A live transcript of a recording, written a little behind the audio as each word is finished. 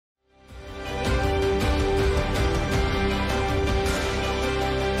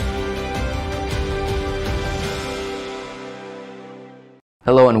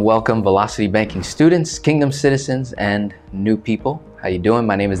Hello and welcome, Velocity Banking students, Kingdom citizens, and new people. How you doing?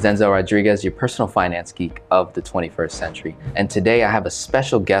 My name is Denzel Rodriguez, your personal finance geek of the 21st century. And today I have a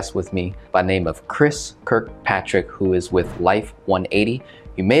special guest with me by the name of Chris Kirkpatrick, who is with Life 180.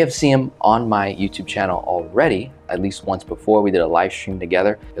 You may have seen him on my YouTube channel already, at least once before. We did a live stream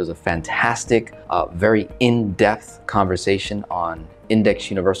together. It was a fantastic, very in-depth conversation on index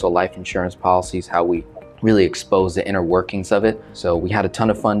universal life insurance policies, how we really expose the inner workings of it. So we had a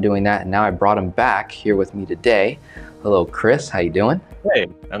ton of fun doing that, and now I brought him back here with me today. Hello, Chris, how you doing? Hey,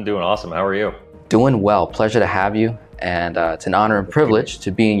 I'm doing awesome. How are you? Doing well, pleasure to have you. And it's an honor and privilege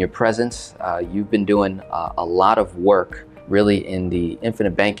to be in your presence. You've been doing a lot of work really in the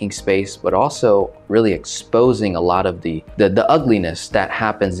infinite banking space, but also really exposing a lot of the ugliness that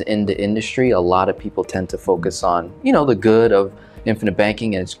happens in the industry. A lot of people tend to focus on, you know, the good of infinite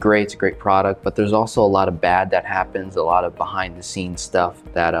banking, and it's a great product, but there's also a lot of bad that happens, a lot of behind the scenes stuff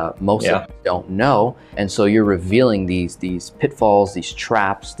that most of us don't know. And so you're revealing these pitfalls, these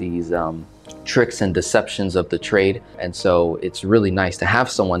traps, these tricks and deceptions of the trade. And so it's really nice to have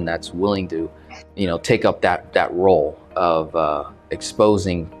someone that's willing to, you know, take up that role of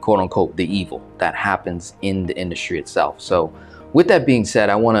exposing, quote unquote, the evil that happens in the industry itself. So with that being said,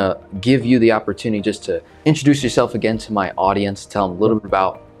 I want to give you the opportunity just to introduce yourself again to my audience, tell them a little bit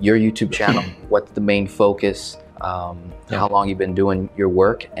about your YouTube channel, what's the main focus, how long you've been doing your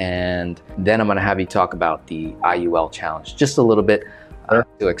work, and then I'm going to have you talk about the IUL challenge just a little bit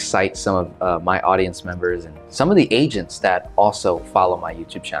to excite some of my audience members and some of the agents that also follow my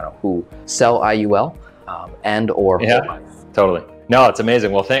YouTube channel who sell IUL and or whole life. Totally. No, it's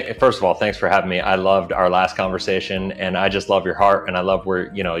amazing. Well, first of all, thanks for having me. I loved our last conversation, and I just love your heart, and I love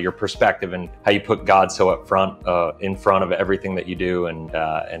where, you know, your perspective and how you put God so up front, in front of everything that you do.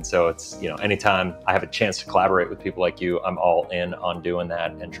 And so it's, you know, anytime I have a chance to collaborate with people like you, I'm all in on doing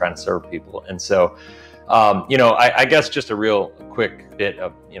that and trying to serve people. And so, you know, I guess just a real quick bit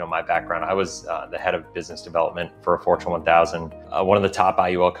of, you know, my background. I was the head of business development for a Fortune 1000, one of the top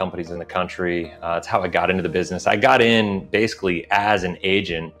IUL companies in the country. It's how I got into the business. I got in basically as an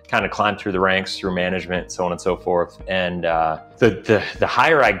agent, kind of climbed through the ranks, through management, so on and so forth. And the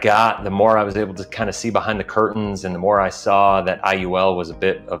higher I got, the more I was able to kind of see behind the curtains, and the more I saw that IUL was a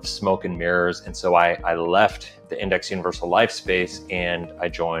bit of smoke and mirrors. And so I left the index universal life space and I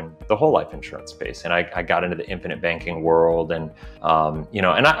joined the whole life insurance space, and I got into the infinite banking world. And you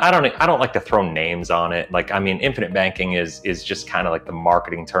know, and I don't like to throw names on it. Like, I mean, infinite banking is just kind of like the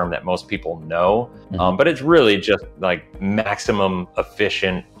marketing term that most people know, but it's really just like maximum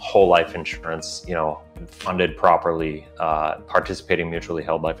efficient whole life insurance, you know, funded properly, participating mutually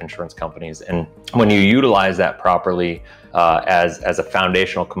held life insurance companies. And when you utilize that properly as a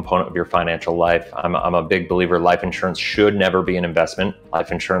foundational component of your financial life, I'm a big believer life insurance should never be an investment.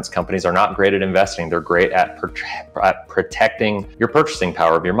 Life insurance companies are not great at investing. They're great at protecting your purchasing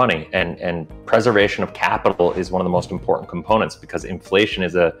power of your money, and preservation of capital is one of the most important components, because inflation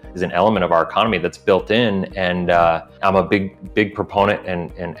is an element of our economy that's built in. And I'm a big proponent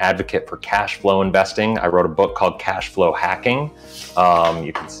and advocate for cash flow investing. I wrote a book called Cash Flow Hacking.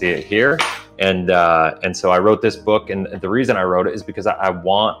 You can see it here. And so I wrote this book, and the reason I wrote it is because I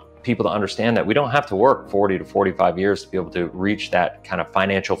want people to understand that we don't have to work 40 to 45 years to be able to reach that kind of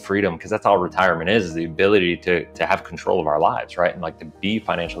financial freedom, because that's all retirement is the ability to have control of our lives, right? And like to be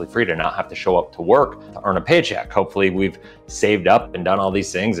financially free, to not have to show up to work to earn a paycheck. Hopefully we've saved up and done all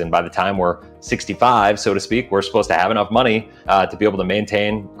these things, and by the time we're 65, so to speak, we're supposed to have enough money to be able to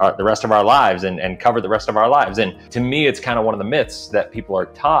maintain the rest of our lives and cover the rest of our lives. And to me, it's kind of one of the myths that people are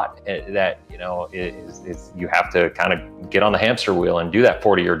taught, that, you know, is you have to kind of get on the hamster wheel and do that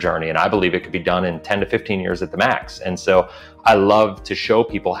 40-year journey. And I believe it could be done in 10 to 15 years at the max. And so I love to show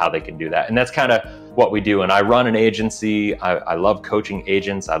people how they can do that. And that's kind of what we do. And I run an agency. I love coaching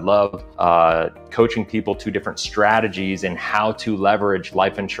agents. I love coaching people to different strategies and how to leverage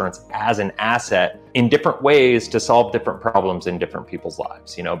life insurance as an asset in different ways to solve different problems in different people's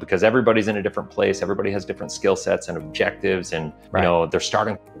lives, you know, because everybody's in a different place. Everybody has different skill sets and objectives, and, you know, they're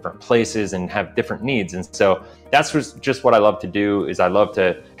starting from different places and have different needs. And so that's just what I love to do, is I love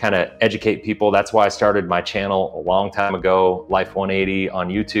to kind of educate people. That's why I started my channel a long time ago, Life 180 on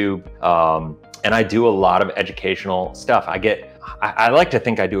YouTube. And I do a lot of educational stuff. I like to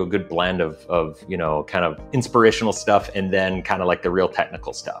think I do a good blend of, you know, kind of inspirational stuff and then kind of like the real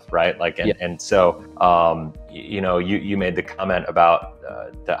technical stuff, right? Like, and so, you know, you made the comment about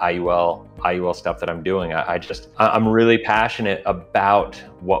the IUL stuff that I'm doing. I'm really passionate about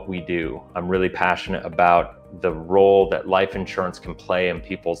what we do. I'm really passionate about the role that life insurance can play in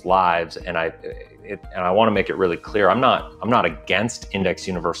people's lives. And and I want to make it really clear, I'm not against Index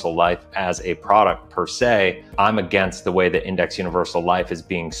Universal Life as a product per se. I'm against the way that Index Universal Life is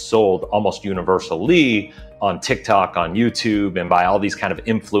being sold almost universally on TikTok, on YouTube, and by all these kind of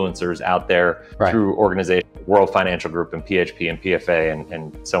influencers out there through organizations, World Financial Group and PHP and PFA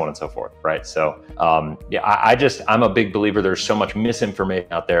and so on and so forth, right? So yeah, I'm a big believer there's so much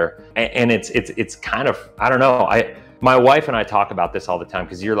misinformation out there, and it's kind of, I don't know, my wife and I talk about this all the time,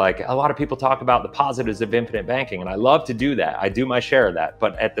 because you're like, a lot of people talk about the positives of infinite banking, and I love to do that. I do my share of that.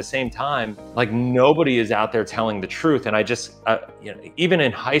 But at the same time, like, nobody is out there telling the truth. And I just, you know, even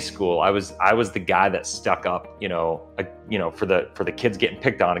in high school, I was the guy that stuck up, for the kids getting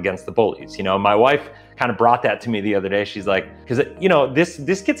picked on against the bullies. You know, my wife kind of brought that to me the other day. She's like, because, you know, this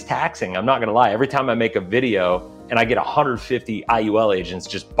gets taxing. I'm not going to lie. Every time I make a video and I get 150 IUL agents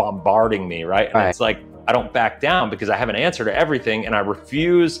just bombarding me, right? And it's like, I don't back down, because I have an answer to everything, and I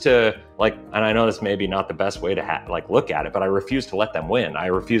refuse to, like, and I know this may be not the best way to look at it, but I refuse to let them win. I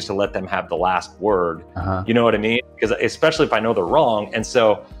refuse to let them have the last word. You know what I mean? Because especially if I know they're wrong. And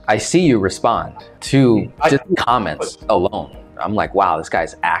so I see you respond to just comments alone. I'm like, wow, this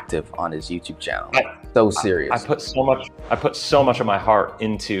guy's active on his YouTube channel. So serious. I put so much of my heart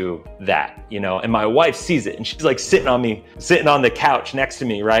into that, you know, and my wife sees it, and she's like sitting on the couch next to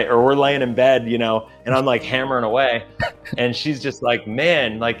me, right? Or we're laying in bed, you know, and I'm like hammering away, and she's just like,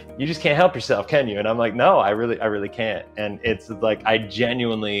 man, like, you just can't help yourself, can you? And I'm like, no, I really can't. And it's like, I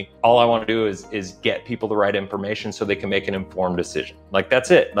genuinely, all I want to do is get people the right information so they can make an informed decision. Like,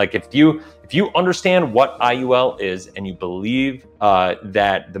 that's it. Like, if you understand what IUL is, and you believe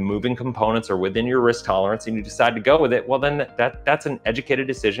that the moving components are within your risk tolerance, and you decide to go with it, well, then that's an educated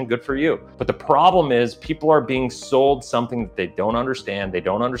decision. Good for you. But the problem is, people are being sold something that they don't understand. They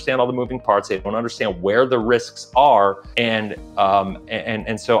don't understand all the moving parts. They don't understand where the risks are. And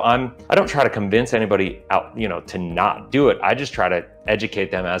so I don't try to convince anybody out, you know, to not do it. I just try to educate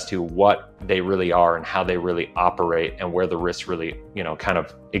them as to what they really are and how they really operate, and where the risks really, you know, kind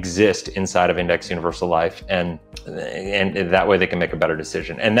of exist inside of Index Universal Life, and that way they can make a better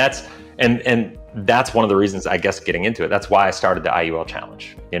decision. And that's one of the reasons, I guess, getting into it. That's why I started the IUL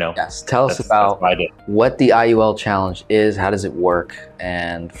challenge, you know? Yes, tell us about what the IUL challenge is, how does it work,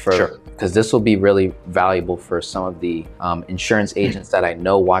 and because this will be really valuable for some of the insurance agents that I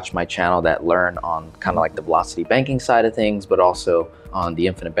know watch my channel, that learn on kind of like the velocity banking side of things, but also on the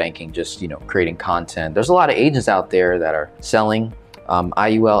infinite banking, just, you know, creating content. There's a lot of agents out there that are selling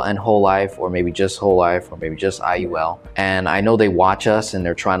IUL and whole life, or maybe just whole life, or maybe just IUL. And I know they watch us, and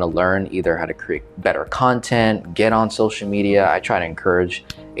they're trying to learn either how to create better content, get on social media. I try to encourage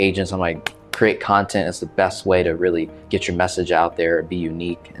agents. I'm like, create content is the best way to really get your message out there, be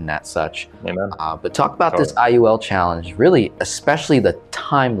unique and that such. Amen. But talk about this IUL challenge, really, especially the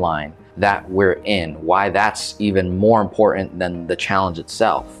timeline that we're in, why that's even more important than the challenge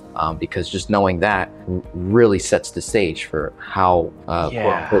itself. Because just knowing that really sets the stage for how quote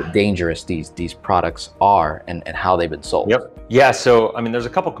unquote dangerous these products are, and how they've been sold. Yep. Yeah. So, I mean, there's a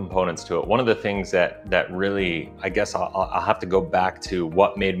couple components to it. One of the things that really, I guess I'll have to go back to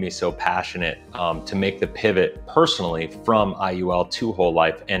what made me so passionate to make the pivot personally from IUL to whole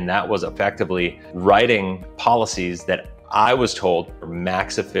life. And that was effectively writing policies that I was told were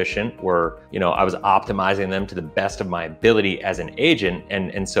max efficient, were, you know, I was optimizing them to the best of my ability as an agent.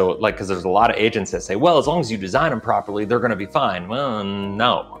 And so, like, because there's a lot of agents that say, well, as long as you design them properly, they're going to be fine. Well,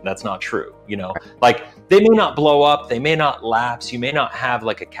 no, that's not true. You know, like, they may not blow up, they may not lapse, you may not have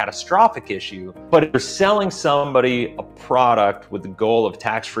like a catastrophic issue, but if you're selling somebody a product with the goal of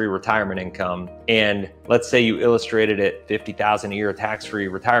tax-free retirement income, and let's say you illustrated it $50,000 a year tax-free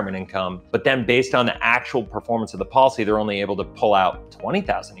retirement income, but then based on the actual performance of the policy, they're only able to pull out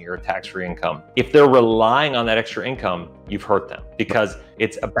 $20,000 a year tax-free income. If they're relying on that extra income, you've hurt them, because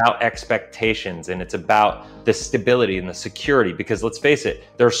it's about expectations, and it's about the stability and the security. Because let's face it,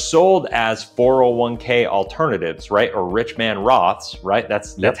 they're sold as 401k alternatives, right? Or rich man Roths, right?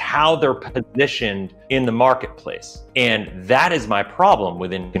 That's how they're positioned in the marketplace. And that is my problem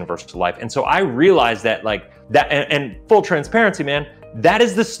within Universal Life. And so I realized that, like, that, and full transparency, man, that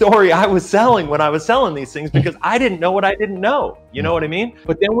is the story I was selling when I was selling these things, because I didn't know what I didn't know. You know what I mean?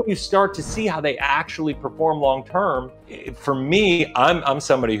 But then when you start to see how they actually perform long term, for me, I'm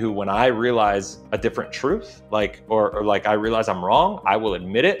somebody who, when I realize a different truth, like, or like I realize I'm wrong, I will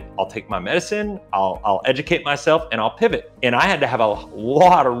admit it. I'll take my medicine, I'll educate myself, and I'll pivot. And I had to have a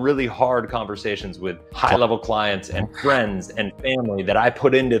lot of really hard conversations with high level clients and friends and family that I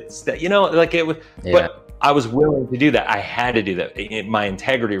put into, you know, like it was, I was willing to do that. I had to do that. My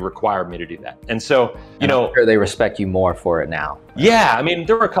integrity required me to do that. And so, you know, I'm sure they respect you more for it now. Yeah, I mean,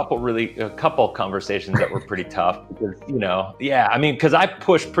 there were a couple conversations that were pretty tough because, you know, yeah, I mean, because I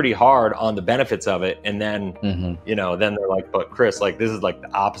pushed pretty hard on the benefits of it, and then, you know, then they're like, but Chris, like, this is like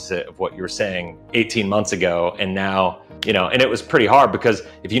the opposite of what you were saying 18 months ago, and now, you know, and it was pretty hard because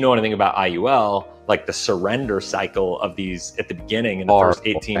if you know anything about IUL, like the surrender cycle of these at the beginning in the first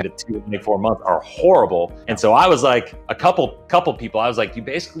 18 to 24 months are horrible. And so I was like, a couple people, I was like, you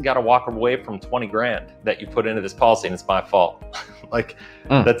basically got to walk away from 20 grand that you put into this policy, and it's my fault. Like,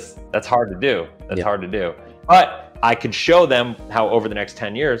 that's hard to do. That's hard to do. But I could show them how over the next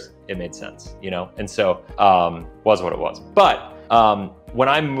 10 years, it made sense, you know? And so, was what it was. But, when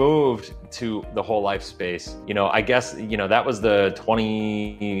I moved to the whole life space, you know, I guess, you know, that was the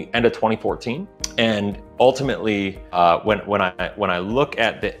end of 2014. And ultimately, when I look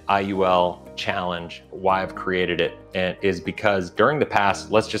at the IUL challenge, why I've created it, and is because during the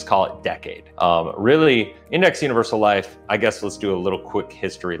past, let's just call it decade, really Index Universal Life, I guess let's do a little quick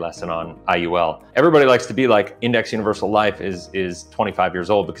history lesson on IUL. Everybody likes to be like, Index Universal Life is 25 years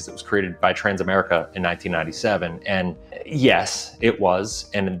old because it was created by Transamerica in 1997. And yes, it was,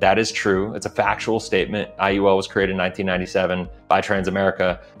 and that is true. It's a factual statement. IUL was created in 1997 by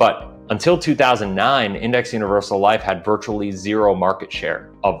Transamerica, but until 2009, Index Universal Life had virtually zero market share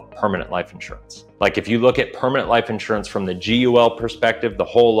of permanent life insurance. Like if you look at permanent life insurance from the GUL perspective, the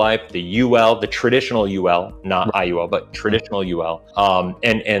whole life, the UL, the traditional UL, not IUL, but traditional UL,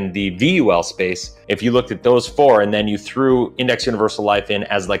 and the VUL space, if you looked at those four and then you threw Index Universal Life in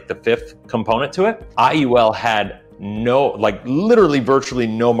as like the fifth component to it, IUL had no, like literally virtually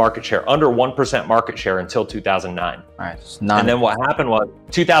no market share, under 1% market share until 2009. All right, and then what happened was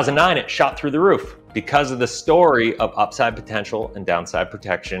 2009, it shot through the roof because of the story of upside potential and downside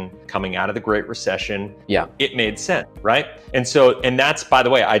protection coming out of the Great Recession. Yeah, it made sense, right? And so, and that's, by the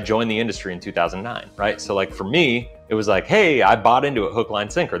way, I joined the industry in 2009, right? So like for me, it was like, hey, I bought into it hook, line,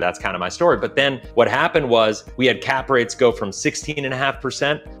 sinker. That's kind of my story. But then what happened was we had cap rates go from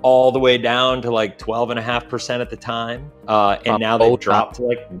 16.5% all the way down to like 12.5% at the time. And now they've dropped to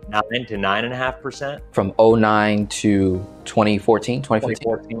like 9 to 9.5%. From 09 to 2014,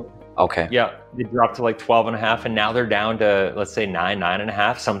 2015? Okay. Yeah, they dropped to like 12.5, and now they're down to, let's say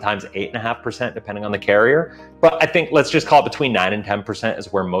 9.5, sometimes 8.5%, depending on the carrier. But I think let's just call it between 9 and 10%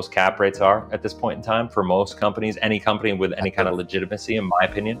 is where most cap rates are at this point in time for most companies, any company with any kind of legitimacy, in my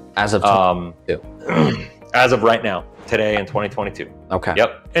opinion. As of 2022. As of right now, today in 2022. Okay.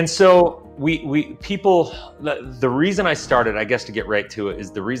 Yep. And so the reason I started, I guess to get right to it,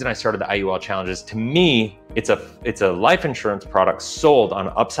 is the reason I started the IUL challenges. To me, it's a life insurance product sold on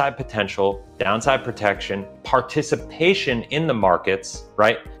upside potential, downside protection, participation in the markets,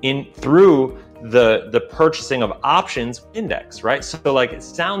 right? Through the purchasing of options index, right? So like it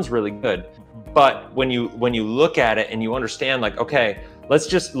sounds really good, but when you look at it and you understand, like, okay, let's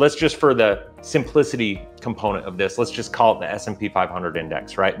just for the simplicity component of this, let's just call it the S&P 500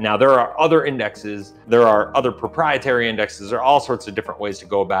 index, right? Now there are other indexes, there are other proprietary indexes, there are all sorts of different ways to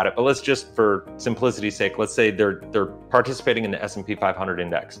go about it, but let's just, for simplicity's sake, let's say they're participating in the S&P 500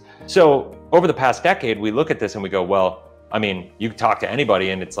 index. So over the past decade, we look at this and we go, well, I mean, you talk to anybody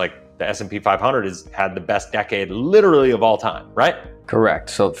and it's like the S&P 500 has had the best decade literally of all time, right? Correct.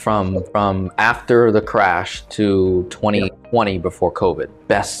 So from after the crash to 2020 before COVID,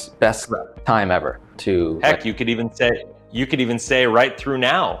 best time ever to. Heck, like, you could even say right through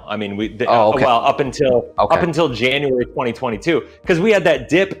now. I mean, well, up until January 2022, because we had that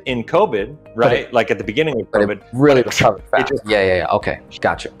dip in COVID, right? Like at the beginning of COVID, it really recovered fast. Yeah. Okay,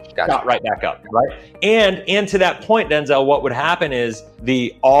 gotcha. Got right back up, right? And to that point, Denzel, what would happen is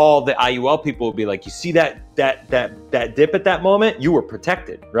all the IUL people would be like, you see that dip at that moment, you were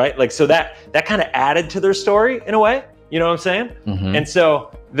protected, right? Like, so that kind of added to their story in a way. You know what I'm saying? Mm-hmm. And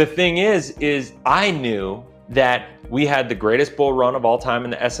so the thing is I knew that we had the greatest bull run of all time in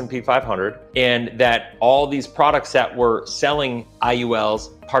the S&P 500, and that all these products that were selling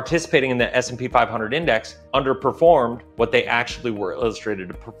IULs, participating in the S&P 500 index, underperformed what they actually were illustrated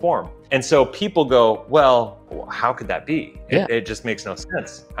to perform. And so people go, well, how could that be? It just makes no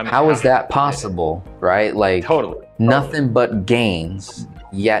sense. I mean, how is that possible, right? Like totally. Nothing but gains,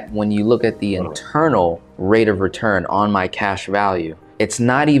 yet when you look at the internal rate of return on my cash value, it's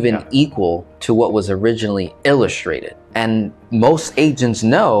not even equal to what was originally illustrated. And most agents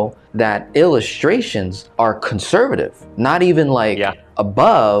know that illustrations are conservative, not even like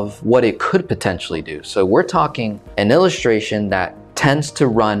above what it could potentially do. So we're talking an illustration that tends to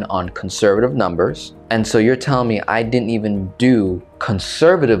run on conservative numbers And so you're telling me I didn't even do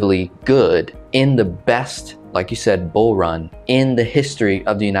conservatively good in the best, like you said, bull run in the history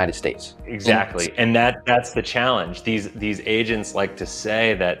of the United States. Exactly. And that's the challenge. These agents like to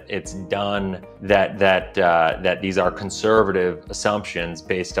say that it's done, that these are conservative assumptions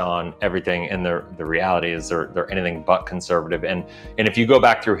based on everything, and the reality is they're anything but conservative. And if you go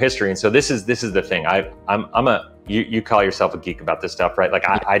back through history, and so this is the thing. You call yourself a geek about this stuff, right? Like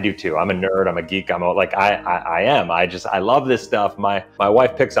I do too. I'm a nerd. I'm a geek. I am. I love this stuff. My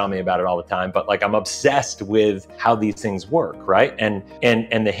wife picks on me about it all the time, but like I'm obsessed with how these things work, right? And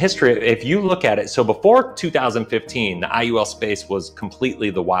the history, if you look at it, so before 2015, the IUL space was completely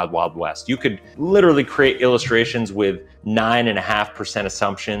the wild, wild west. You could literally create illustrations with 9.5%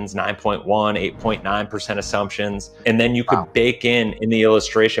 assumptions, 9.1, 8.9% assumptions. And then you could bake in the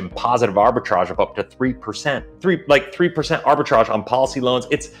illustration positive arbitrage of up to 3%, 3% arbitrage on policy loans.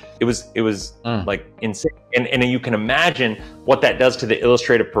 It was like insane. And you can imagine what that does to the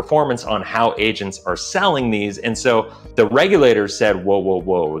illustrative performance on how agents are selling these. And so the regulators said,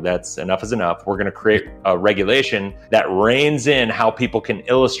 whoa, that's enough is enough. We're going to create a regulation that reins in how people can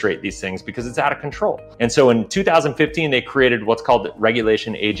illustrate these things because it's out of control. And so in 2015, they created what's called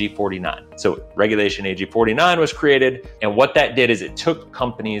Regulation AG 49. So Regulation AG 49 was created. And what that did is it took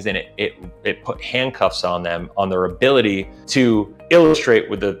companies and it put handcuffs on them, on their ability to illustrate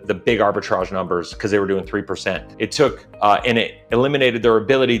with the big arbitrage numbers because they were doing 3%. It took and it eliminated their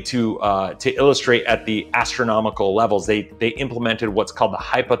ability to illustrate at the astronomical levels. They implemented what's called the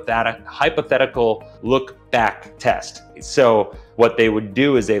hypothetical look back test. So what they would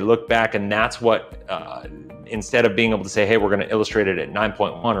do is they look back, and that's what instead of being able to say, hey, we're going to illustrate it at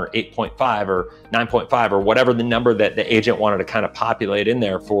 9.1 or 8.5 or 9.5 or whatever the number that the agent wanted to kind of populate in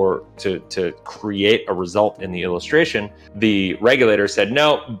there to create a result in the illustration, the regulator said,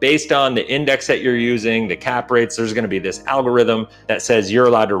 no, based on the index that you're using, the cap rates, there's going to be this algorithm that says you're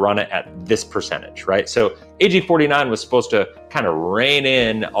allowed to run it at this percentage, right? So AG 49 was supposed to kind of rein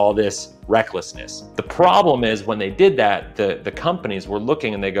in all this recklessness. The problem is when they did that, the companies were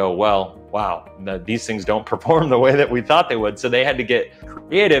looking and they go, well, wow, these things don't perform the way that we thought they would. So they had to get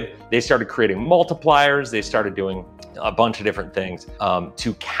creative. They started creating multipliers. They started doing a bunch of different things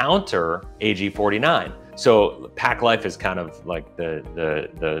to counter AG 49. So Pac Life is kind of like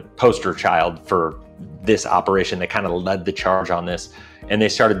the poster child for this operation. They kind of led the charge on this. And they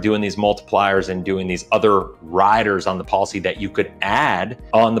started doing these multipliers and doing these other riders on the policy that you could add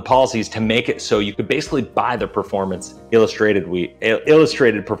on the policies to make it so you could basically buy the performance illustrated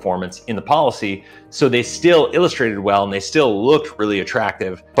performance in the policy. So they still illustrated well and they still looked really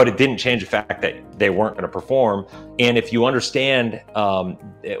attractive, but it didn't change the fact that they weren't going to perform. And if you understand,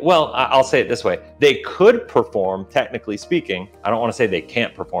 well, I'll say it this way. They could perform, technically speaking. I don't want to say they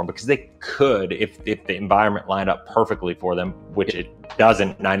can't perform because they could if the environment lined up perfectly for them, which it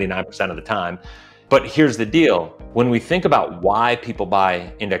doesn't 99% of the time. But here's the deal. When we think about why people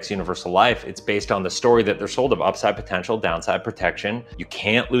buy Index Universal Life, it's based on the story that they're sold of upside potential, downside protection. You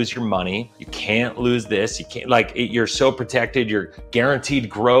can't lose your money. You can't lose this. You can't, you're so protected, you're guaranteed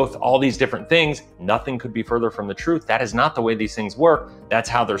growth, all these different things. Nothing could be further from the truth. That is not the way these things work. That's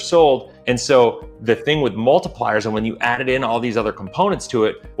how they're sold. And so the thing with multipliers, and when you added in all these other components to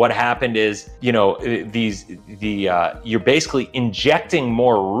it, what happened is, you're basically injecting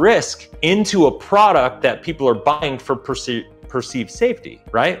more risk into a product that people are buying for perceived safety,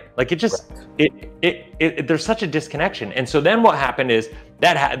 right? Like there's such a disconnection. And so then what happened is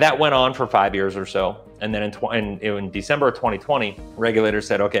that went on for 5 years or so. And then in December of 2020, regulators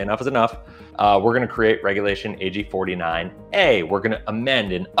said, okay, enough is enough. We're going to create Regulation AG 49A. We're going to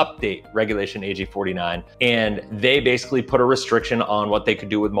amend and update Regulation AG 49. And they basically put a restriction on what they could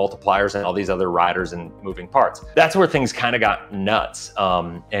do with multipliers and all these other riders and moving parts. That's where things kind of got nuts.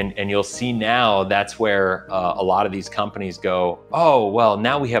 And you'll see now that's where a lot of these companies go, oh, well,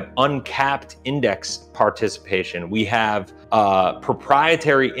 now we have uncapped index participation. We have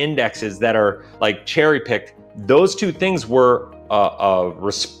proprietary indexes that are like cherry picked. Those two things were a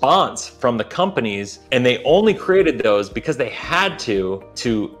response from the companies, and they only created those because they had to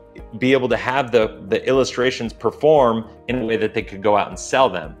be able to have the illustrations perform in a way that they could go out and sell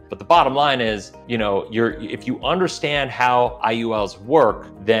them. But the bottom line is, if you understand how IULs work,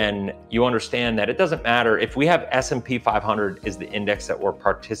 then you understand that it doesn't matter if we have S&P 500 is the index that we're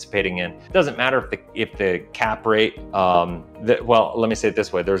participating in. It doesn't matter if the cap rate, well, let me say it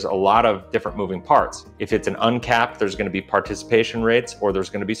this way. There's a lot of different moving parts. If it's an uncapped, there's going to be participation rates or there's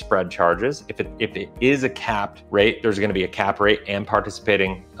going to be spread charges. If it is a capped rate, there's going to be a cap rate and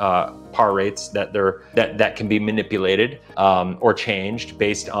participating par rates that can be manipulated or changed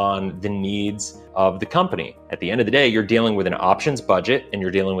based on the needs of the company. At the end of the day, you're dealing with an options budget and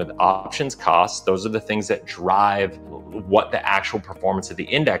you're dealing with options costs. Those are the things that drive what the actual performance of the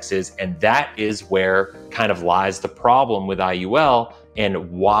index is. And that is where kind of lies the problem with IUL and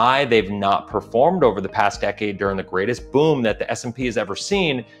why they've not performed over the past decade during the greatest boom that the S&P has ever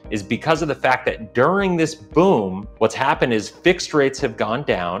seen is because of the fact that during this boom, what's happened is fixed rates have gone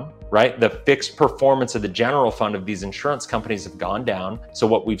down, right? The fixed performance of the general fund of these insurance companies have gone down. So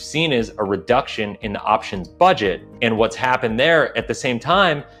what we've seen is a reduction in the options budget. And what's happened there at the same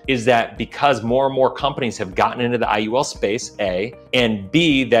time is that because more and more companies have gotten into the IUL space, A, and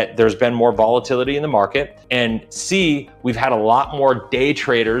B, that there's been more volatility in the market, and C, we've had a lot more day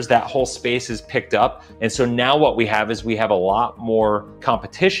traders, that whole space is picked up. And so now what we have is we have a lot more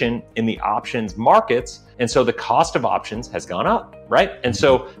competition in the options markets. And so the cost of options has gone up, right? And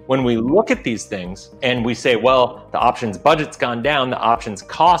so when we look at these things and we say, well, the options budget's gone down, the options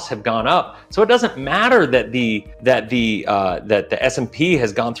costs have gone up. So it doesn't matter that the S&P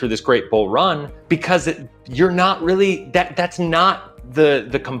has gone through this great bull run because you're not really, that's not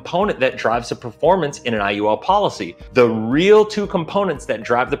the component that drives the performance in an IUL policy. The real two components that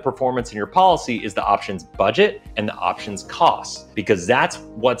drive the performance in your policy is the options budget and the options costs, because that's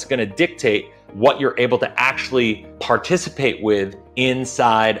what's going to dictate what you're able to actually participate with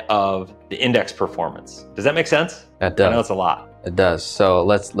inside of the index performance. Does that make sense? That does. I know it's a lot. It does. So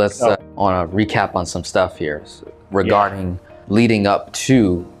let's on a recap on some stuff here regarding leading up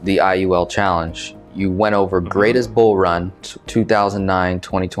to the IUL challenge. You went over greatest bull run, 2009,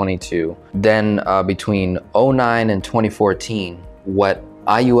 2022. Then between 2009 and 2014, what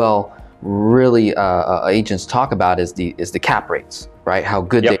IUL really agents talk about is the cap rates, right? How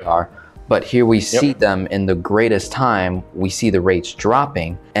good they are. But here we see them in the greatest time, we see the rates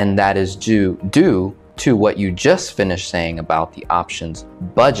dropping, and that is due to what you just finished saying about the options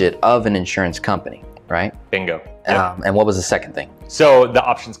budget of an insurance company, right? Bingo. And what was the second thing? So the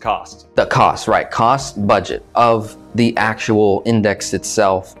options cost. The cost, right? Cost budget of the actual index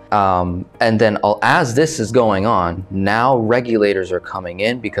itself. And then as this is going on, now regulators are coming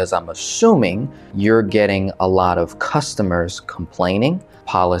in because I'm assuming you're getting a lot of customers complaining.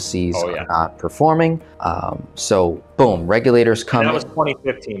 Policies are not performing. So boom, regulators come in. That was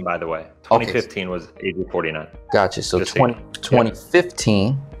 2015, by the way. 2015 was AG 49. Gotcha. So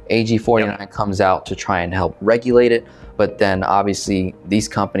 2015, AG 49 comes out to try and help regulate it. But then obviously these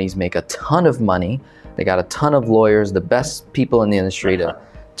companies make a ton of money. They got a ton of lawyers, the best people in the industry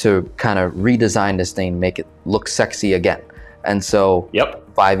to kind of redesign this thing, make it look sexy again. And so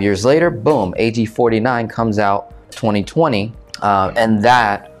 5 years later, boom, AG 49 comes out 2020. And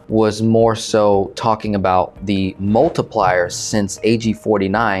that was more so talking about the multiplier since AG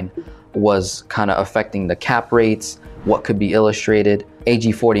 49 was kind of affecting the cap rates, what could be illustrated.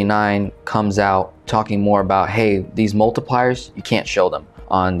 AG 49 comes out talking more about, hey, these multipliers, you can't show them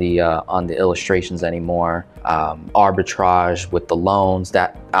on the illustrations anymore. Arbitrage with the loans,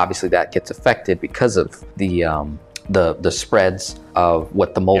 that obviously that gets affected because of the spreads of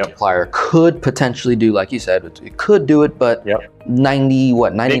what the multiplier could potentially do. Like you said, it could do it, but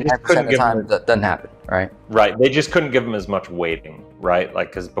 99% of the time that doesn't happen, right? Right. They just couldn't give them as much weighting, right? Like,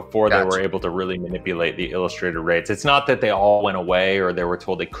 because before they were able to really manipulate the illustrated rates. It's not that they all went away or they were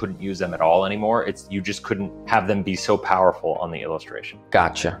told they couldn't use them at all anymore. It's you just couldn't have them be so powerful on the illustration.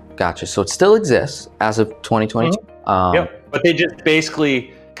 Gotcha. So it still exists as of 2022. But they just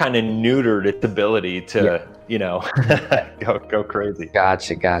basically kind of neutered its ability to, you know, go crazy.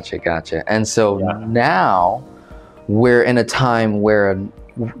 Gotcha. And so now we're in a time where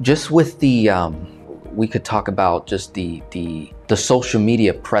just with the, we could talk about just the social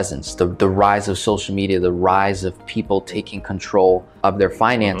media presence, the rise of social media, the rise of people taking control of their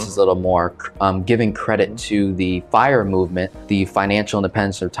finances a little more, giving credit to the FIRE movement, the Financial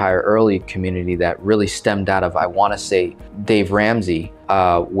Independence Retire Early community that really stemmed out of, I want to say, Dave Ramsey,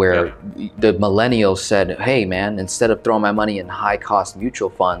 where the millennials said, hey man, instead of throwing my money in high cost mutual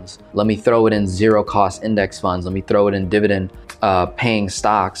funds, let me throw it in zero cost index funds, let me throw it in dividend paying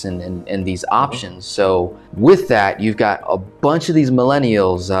stocks and these options. So with that, you've got a bunch of these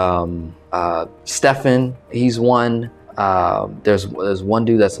millennials. Stefan, he's one. There's one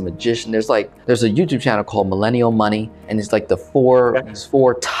dude that's a magician. There's a YouTube channel called Millennial Money, and it's like these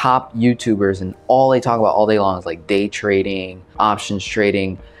four top YouTubers, and all they talk about all day long is like day trading, options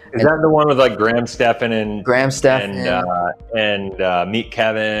trading. Is that the one with like Graham Stephan and Meet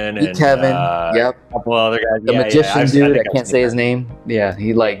Kevin Meet Kevin, yep. A couple other guys. The magician dude, I can't say his name. Yeah,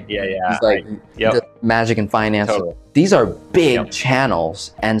 he's like does magic and finance. Totally. These are big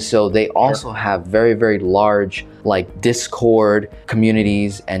channels, and so they also have very, very large like Discord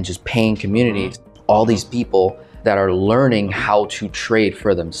communities and just paying communities. All these people that are learning how to trade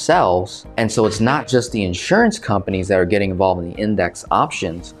for themselves. And so it's not just the insurance companies that are getting involved in the index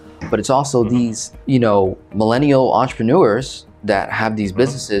options, but it's also these, you know, millennial entrepreneurs that have these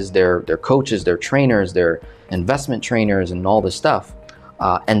businesses, they're coaches, they're trainers, they're investment trainers and all this stuff.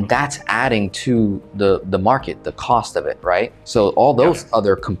 And that's adding to the market, the cost of it, right? So all those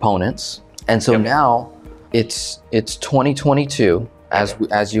other components. And so now it's 2022,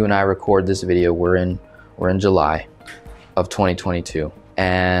 as you and I record this video, we're in July of 2022.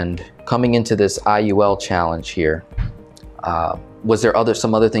 And coming into this IUL challenge here, was there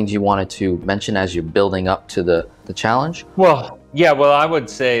some other things you wanted to mention as you're building up to the challenge? Well, yeah, well, I would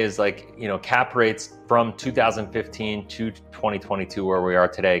say is like, you know, cap rates from 2015 to 2022, where we are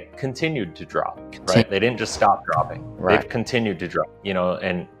today, continued to drop, right? They didn't just stop dropping. Right. They've continued to drop, you know,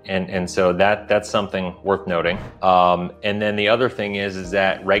 and so that's something worth noting. And then the other thing is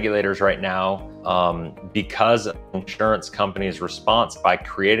that regulators right now, because of insurance companies' response by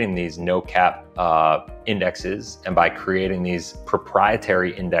creating these no cap indexes and by creating these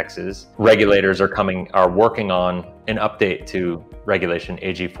proprietary indexes, regulators are working on an update to regulation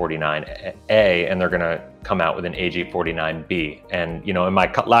AG 49A, and they're going to come out with an AG 49B. And, you know, in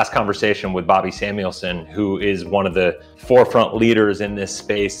my last conversation with Bobby Samuelson, who is one of the forefront leaders in this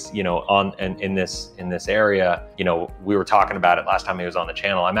space, you know, in this area, you know, we were talking about it last time he was on the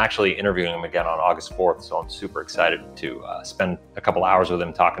channel. I'm actually interviewing him again on August 4th, so I'm super excited to spend a couple hours with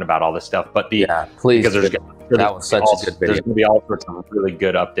him talking about all this stuff. But please, because that was such a good video. There's going to be all sorts of really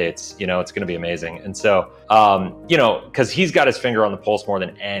good updates. You know, it's going to be amazing. And so, you know, because he's got his finger on the pulse more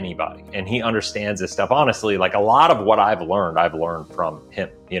than anybody, and he understands this stuff. Honestly, like a lot of what I've learned from him.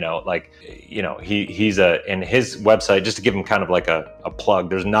 You know, like, you know, he's in his website, just to give him kind of like a plug,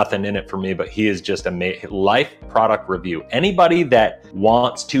 there's nothing in it for me, but he is just a life product review. Anybody that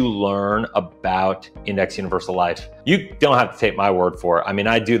wants to learn about Index Universal Life, you don't have to take my word for it. I mean,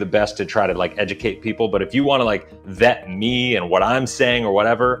 I do the best to try to like educate people, but if you want to like vet me and what I'm saying or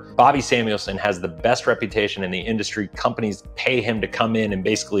whatever, Bobby Samuelson has the best reputation in the industry. Companies pay him to come in and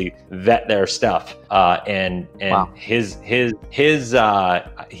basically vet their stuff. And wow.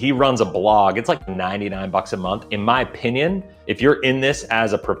 He runs a blog. It's like $99 a month. In my opinion, if you're in this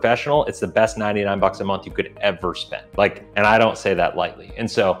as a professional, it's the best $99 a month you could ever spend. Like, and I don't say that lightly. And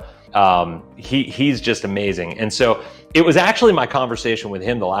so he's just amazing. And so it was actually my conversation with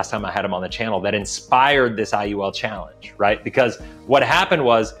him the last time I had him on the channel that inspired this IUL challenge, right? Because what happened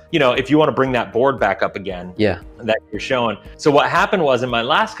was, you know, if you want to bring that board back up again, that you're showing. So what happened was in my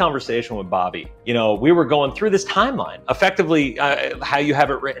last conversation with Bobby, you know, we were going through this timeline, effectively how you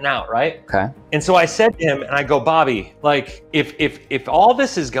have it written out, right? Okay. And so I said to him, and I go, Bobby, like if all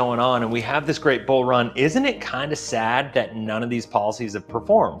this is going on and we have this great bull run, isn't it kind of sad that none of these policies have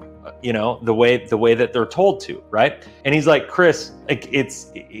performed, you know, the way that they're told to, right? And he's like, Chris, like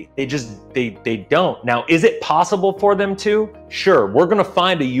they don't. Now, is it possible for them to? Sure, we're gonna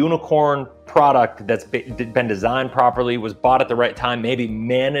find a unicorn product that's been designed properly, was bought at the right time, maybe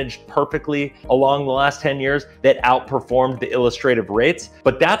managed perfectly along the last 10 years that outperformed the illustrative rates.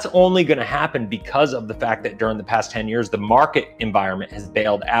 But that's only going to happen because of the fact that during the past 10 years, the market environment has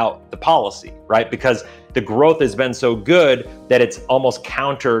bailed out the policy, right? Because the growth has been so good that it's almost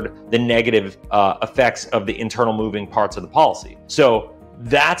countered the negative effects of the internal moving parts of the policy. So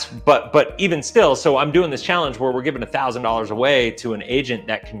that's, but even still, so I'm doing this challenge where we're giving $1,000 away to an agent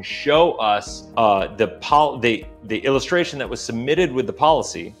that can show us the illustration that was submitted with the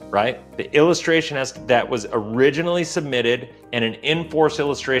policy, right? The illustration that was originally submitted and an in-force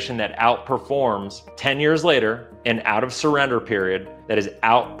illustration that outperforms 10 years later and out of surrender period that has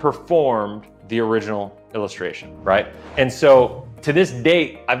outperformed the original illustration, right? And so to this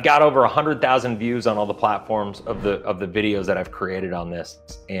date, I've got over 100,000 views on all the platforms of the videos that I've created on this,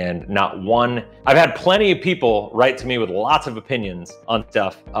 and not one. I've had plenty of people write to me with lots of opinions on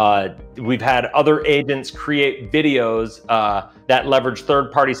stuff. We've had other agents create videos that leverage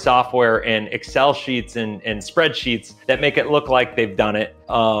third-party software and Excel sheets and spreadsheets that make it look like they've done it.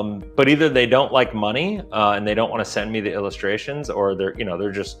 But either they don't like money and they don't want to send me the illustrations, or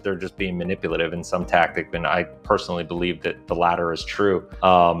they're just being manipulative in some tactic. And I personally believe that the latter is true.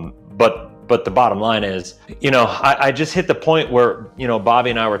 But but the bottom line is, I just hit the point where,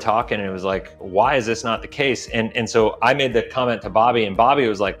 Bobby and I were talking, and it was like, why is this not the case? And so I made the comment to Bobby, and Bobby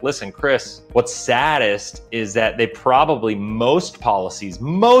was like, listen, Chris, what's saddest is that they probably, most policies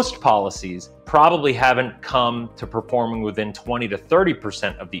probably haven't come to performing within 20 to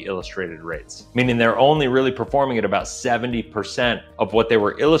 30% of the illustrated rates, meaning they're only really performing at about 70% of what they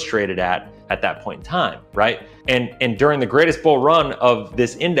were illustrated at that point in time, right? And during the greatest bull run of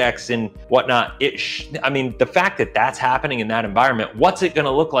this index and whatnot, the fact that that's happening in that environment, what's it going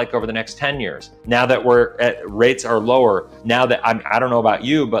to look like over the next 10 years? Now that rates are lower, now that I don't know about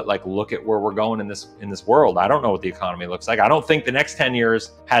you, but like, look at where we're going in this world. I don't know what the economy looks like. I don't think the next 10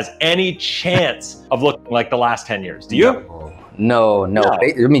 years has any chance of looking like the last 10 years. Do you? No.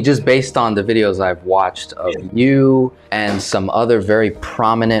 I mean, just based on the videos I've watched of you and some other very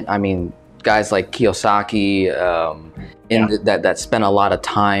prominent, guys like Kiyosaki, that spent a lot of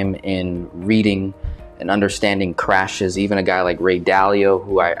time in reading and understanding crashes. Even a guy like Ray Dalio,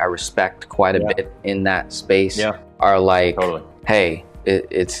 who I respect quite a bit in that space, are like, hey,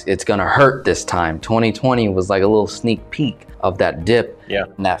 it's gonna hurt this time. 2020 was like a little sneak peek of that dip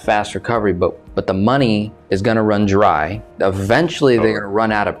and that fast recovery, but the money is gonna run dry. Eventually they're gonna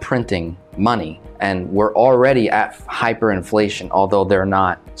run out of printing money, and we're already at hyperinflation, although they're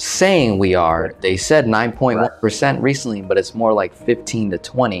not saying we are. They said 9.1% recently, but it's more like 15 to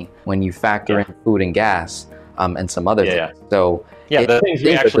 20 when you factor in food and gas and some other things. So the things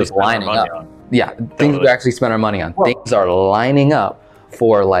we actually spend our money on. Things we actually spend our money on. Things are lining up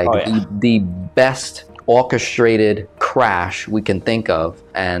for like the best orchestrated crash we can think of.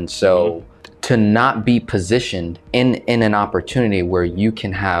 And so to not be positioned in an opportunity where you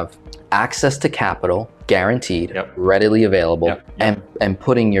can have access to capital, guaranteed, readily available, and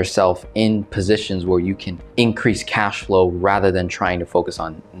putting yourself in positions where you can increase cash flow rather than trying to focus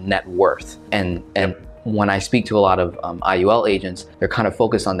on net worth. And when I speak to a lot of IUL agents, they're kind of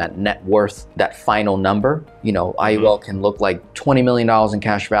focused on that net worth, that final number. IUL can look like $20 million in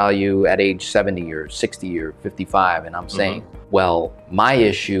cash value at age 70 or 60 or 55. And I'm saying, well, my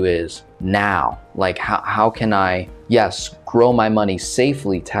issue is now, like, how can I, grow my money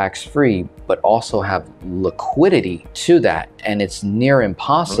safely, tax-free, but also have liquidity to that? And it's near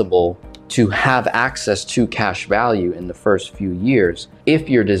impossible to have access to cash value in the first few years if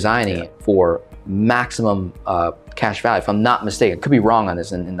you're designing it for maximum cash value. If I'm not mistaken, could be wrong on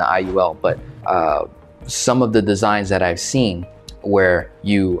this in the IUL, but some of the designs that I've seen where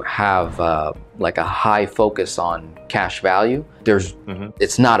you have like a high focus on cash value,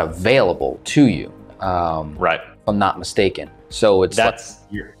 it's not available to you. Right. If I'm not mistaken. So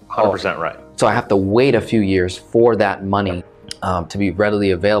you're 100% right. So I have to wait a few years for that money to be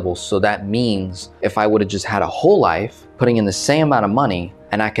readily available. So that means if I would have just had a whole life putting in the same amount of money,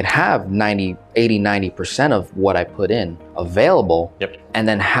 and I could have 80-90% of what I put in available, and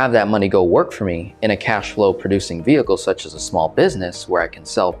then have that money go work for me in a cash flow producing vehicle such as a small business where I can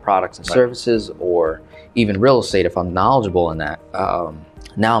sell products and services, or even real estate if I'm knowledgeable in that.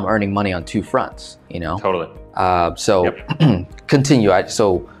 Now I'm earning money on two fronts, Totally. Continue.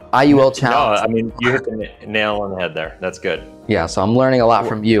 So IUL challenge. No, you hit the nail on the head there. That's good. Yeah, so I'm learning a lot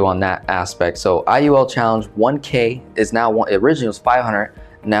from you on that aspect. So IUL challenge 1K is now originally was 500.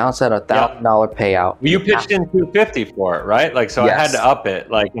 Now it's at $1,000 payout. Well, you pitched in 250 for it, right? Like, so I had to up it.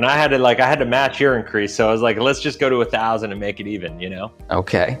 Like, and I had to match your increase. So I was like, let's just go to 1,000 and make it even.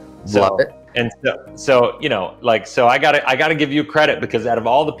 Okay, love it. And so I gotta give you credit, because out of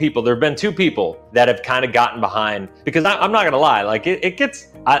all the people, there have been two people that have kind of gotten behind, because I'm not gonna lie, like it gets,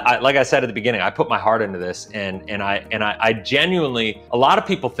 like I said at the beginning, I put my heart into this, and I genuinely, a lot of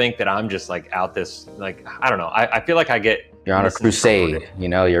people think that I'm just like out this, like, I don't know, I feel like you're on a crusade,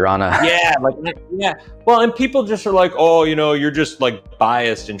 you're on a well, and people just are like, oh, you're just like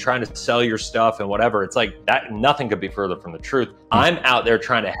biased and trying to sell your stuff and whatever. It's like that, nothing could be further from the truth. I'm out there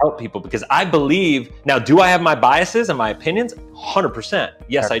trying to help people because I believe. Now, do I have my biases and my opinions? 100%.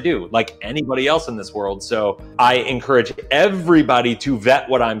 Yes, I do, like anybody else in this world. So I encourage everybody to vet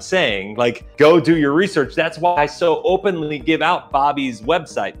what I'm saying. Like, go do your research. That's why I so openly give out Bobby's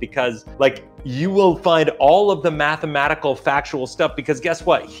website, because like, you will find all of the mathematical, factual stuff, because guess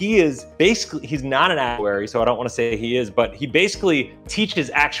what? He's not an actuary, so I don't want to say he is, but he basically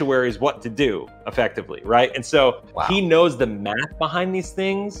teaches actuaries what to do effectively, right? And so he knows the math math behind these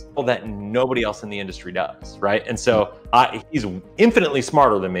things that nobody else in the industry does, right? And so he's infinitely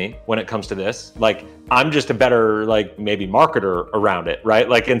smarter than me when it comes to this. Like, I'm just a better, like, maybe marketer around it, right?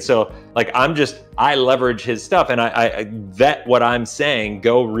 Like, and so, like, I leverage his stuff, and I vet what I'm saying.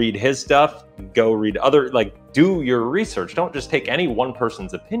 Go read his stuff, go read other, like, do your research. Don't just take any one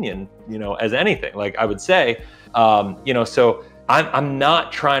person's opinion, you know, as anything. Like, I would say, you know, so I'm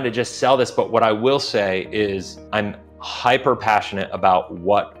not trying to just sell this, but what I will say is I'm hyper passionate about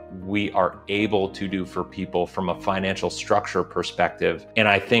what we are able to do for people from a financial structure perspective. And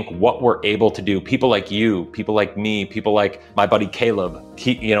I think what we're able to do, people like you, people like me, people like my buddy Caleb,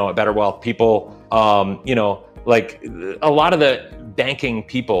 you know, at Better Wealth, people, you know, like a lot of the banking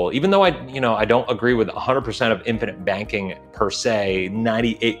people, even though I don't agree with 100% of infinite banking per se,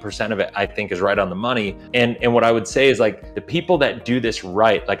 98% of it I think is right on the money. And what I would say is, like, the people that do this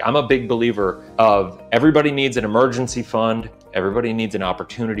right, like, I'm a big believer of everybody needs an emergency fund. Everybody needs an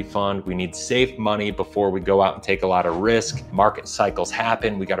opportunity fund. We need safe money before we go out and take a lot of risk. Market cycles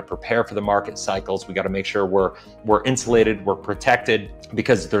happen. We got to prepare for the market cycles. We got to make sure we're insulated, we're protected,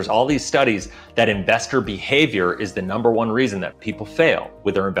 because there's all these studies that investor behavior is the #1 reason that people fail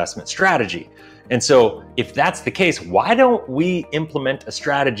with their investment strategy. And so if that's the case, why don't we implement a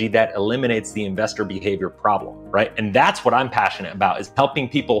strategy that eliminates the investor behavior problem, right? And that's what I'm passionate about, is helping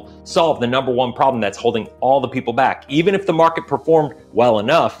people solve the #1 problem that's holding all the people back. Even if the market performed well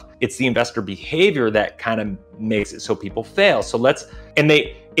enough, it's the investor behavior that kind of makes it so people fail. So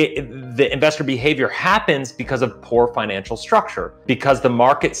the investor behavior happens because of poor financial structure, because the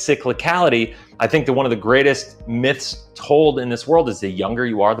market cyclicality. I think that one of the greatest myths told in this world is the younger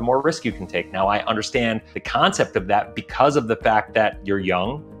you are, the more risk you can take. Now, I understand the concept of that because of the fact that you're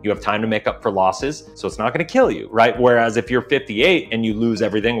young, you have time to make up for losses, so it's not going to kill you, right? Whereas if you're 58 and you lose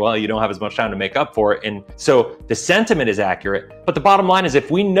everything, well, you don't have as much time to make up for it. And so the sentiment is accurate, but the bottom line is, if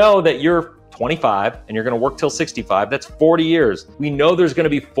we know that you're 25 and you're going to work till 65, that's 40 years. We know there's going to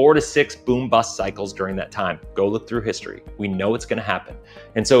be 4 to 6 boom bust cycles during that time. Go look through history. We know it's going to happen.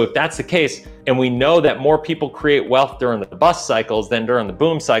 And so if that's the case, and we know that more people create wealth during the bust cycles than during the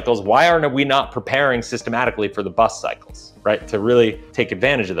boom cycles, why aren't we not preparing systematically for the bust cycles, right? To really take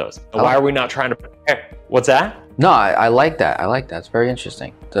advantage of those. And why are we not trying to prepare? What's that? No, I like that. I like that. It's very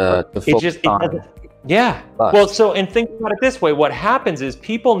interesting. Yeah. Well, so, and think about it this way. What happens is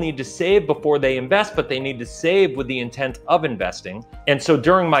people need to save before they invest, but they need to save with the intent of investing. And so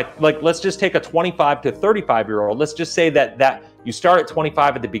during let's just take a 25 to 35-year-old. Let's just say that you start at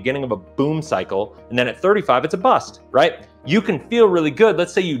 25 at the beginning of a boom cycle, and then at 35, it's a bust, right? You can feel really good.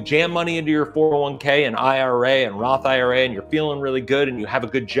 Let's say you jam money into your 401k and IRA and Roth IRA, and you're feeling really good, and you have a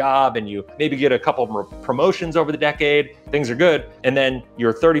good job, and you maybe get a couple of promotions over the decade. Things are good. And then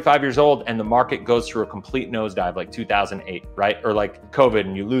you're 35 years old and the market goes through a complete nosedive, like 2008, right? Or like COVID,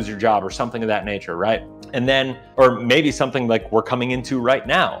 and you lose your job or something of that nature, right? And then, or maybe something like we're coming into right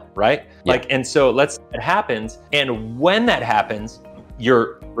now, right? Yeah. Like, and so it happens. And when that happens,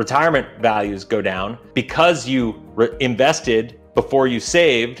 your retirement values go down because you invested before you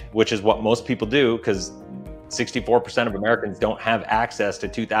saved, which is what most people do, because 64% of Americans don't have access to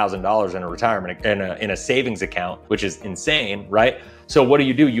 $2,000 in a retirement in a savings account, which is insane, right? So what do?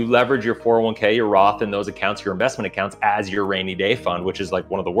 You leverage your 401k, your Roth, and those accounts, your investment accounts, as your rainy day fund, which is like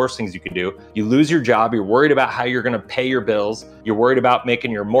one of the worst things you can do. You lose your job, you're worried about how you're going to pay your bills, you're worried about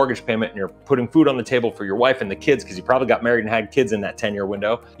making your mortgage payment, and you're putting food on the table for your wife and the kids because you probably got married and had kids in that 10-year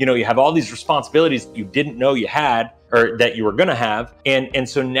window. You know, you have all these responsibilities that you didn't know you had, or that you were going to have. And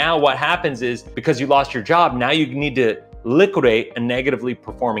so now what happens is, because you lost your job, now you need to liquidate a negatively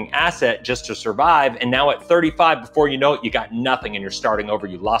performing asset just to survive. And now at 35, before you know it, you got nothing and you're starting over.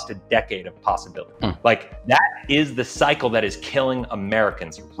 You lost a decade of possibility. Like, that is the cycle that is killing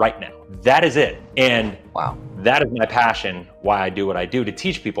Americans right now. That is it. And wow, that is my passion, why I do what I do, to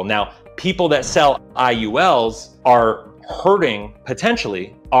teach people. Now, people that sell IULs are hurting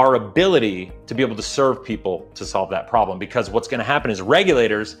potentially our ability to be able to serve people to solve that problem, because what's going to happen is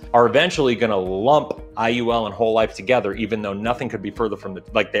regulators are eventually going to lump IUL and whole life together, even though nothing could be further from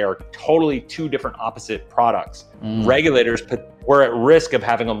they are totally two different opposite products. Regulators we're at risk of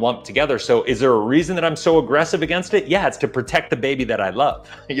having them lumped together. So is there a reason that I'm so aggressive against it? Yeah, it's to protect the baby that I love.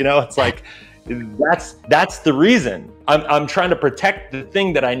 You know, it's like, that's the reason. I'm trying to protect the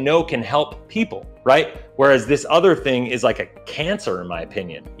thing that I know can help people, right? Whereas this other thing is like a cancer, in my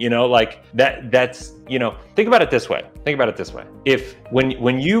opinion. You know, like that's, you know, think about it this way. If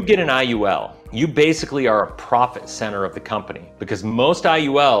when you get an IUL, you basically are a profit center of the company, because most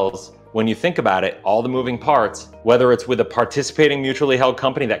IULs when you think about it, all the moving parts, whether it's with a participating mutually held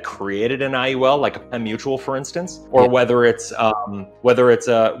company that created an IUL, like a mutual, for instance, or whether it's with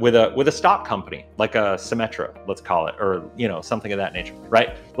a stock company, like a Symetra, let's call it, or something of that nature,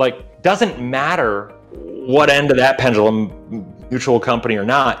 right? Like, doesn't matter what end of that pendulum, mutual company or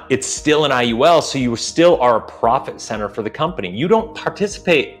not, it's still an IUL, so you still are a profit center for the company. You don't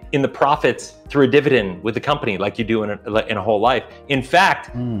participate in the profits through a dividend with the company like you do in a whole life. In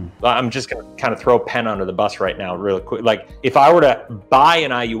fact, I'm just gonna kind of throw Penn under the bus right now really quick. Like, if I were to buy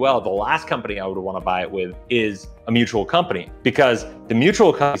an IUL, the last company I would want to buy it with is a mutual company, because the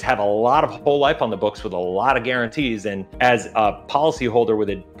mutual companies have a lot of whole life on the books with a lot of guarantees. And as a policyholder with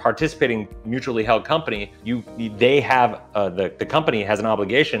a participating mutually held company, the company has an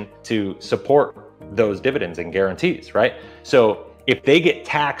obligation to support those dividends and guarantees, right? So if they get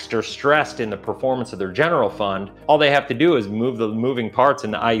taxed or stressed in the performance of their general fund, all they have to do is move the moving parts in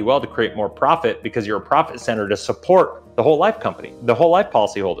the IUL to create more profit, because you're a profit center to support the whole life company, the whole life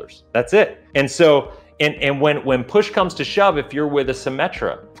policyholders. That's it. And so, and when push comes to shove, if you're with a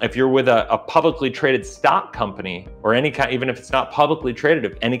Symetra, if you're with a publicly traded stock company, or any kind, even if it's not publicly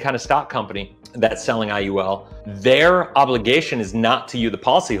traded, any kind of stock company that's selling IUL, their obligation is not to you, the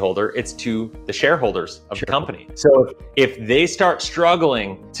policyholder, it's to the shareholders of the company. So if they start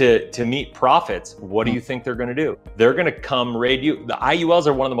struggling to meet profits, what do you think they're going to do? They're going to come raid you. The IULs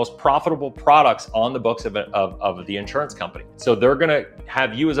are one of the most profitable products on the books of the insurance company. So they're going to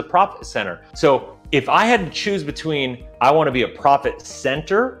have you as a profit center. So if I had to choose between, I want to be a profit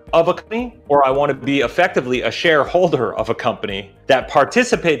center of a company, or I want to be effectively a shareholder of a company that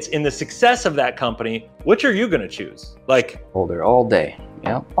participates in the success of that company, which are you going to choose? Like, holder all day.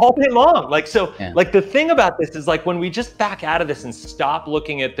 Yeah. All day long. Like, so, like, the thing about this is, like, when we just back out of this and stop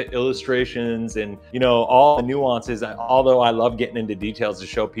looking at the illustrations and, all the nuances, although I love getting into details to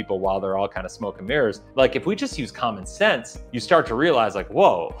show people while they're all kind of smoke and mirrors, like, if we just use common sense, you start to realize, like,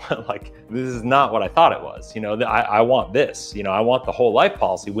 whoa, like, this is not what I thought it was. I want this, I want the whole life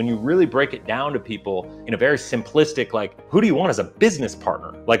policy. When you really break it down to people in a very simplistic, like, who do you want as a business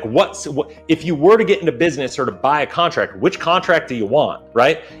partner? Like, what if you were to get into business or to buy a contract, which contract do you want?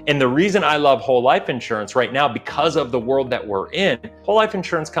 Right? And the reason I love whole life insurance right now, because of the world that we're in, whole life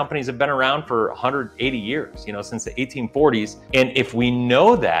insurance companies have been around for 180 years, since the 1840s. And if we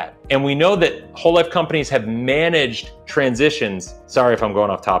know that, and we know that whole life companies have managed transitions, sorry if I'm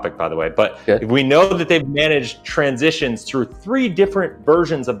going off topic, by the way, but if we know that they've managed transitions through 3 different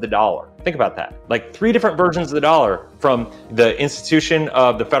versions of the dollar. Think about that. Like, 3 different versions of the dollar, from the institution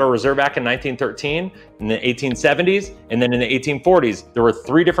of the Federal Reserve Act in 1913, in the 1870s, and then in the 1840s. There were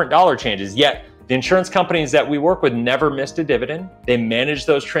 3 different dollar changes, yet the insurance companies that we work with never missed a dividend. They managed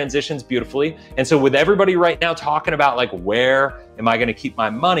those transitions beautifully. And so with everybody right now talking about, like, where am I going to keep my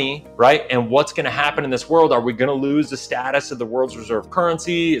money, right? And what's going to happen in this world? Are we going to lose the status of the world's reserve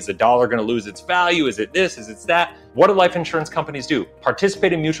currency? Is the dollar going to lose its value? Is it this? Is it that? What do life insurance companies do?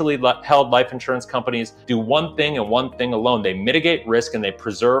 Participating mutually held life insurance companies do one thing and one thing alone. They mitigate risk and they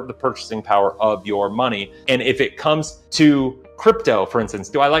preserve the purchasing power of your money. And if it comes to crypto, for instance,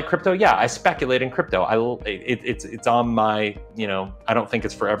 do I like crypto? Yeah, I speculate in crypto. It's on my, I don't think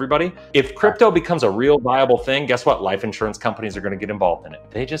it's for everybody. If crypto becomes a real viable thing, guess what? Life insurance companies are going to get involved in it.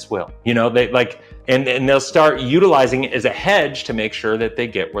 They just will. They like, and they'll start utilizing it as a hedge to make sure that they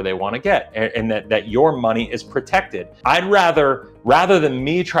get where they want to get, and that your money is protected. I'd rather than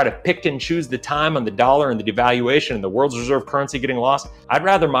me try to pick and choose the time on the dollar and the devaluation and the world's reserve currency getting lost, I'd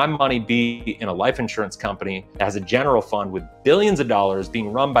rather my money be in a life insurance company that has a general fund with billions of dollars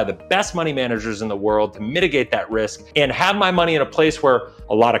being run by the best money managers in the world to mitigate that risk, and have my money in a place where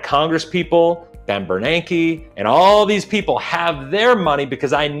a lot of Congress people, Ben Bernanke, and all these people have their money,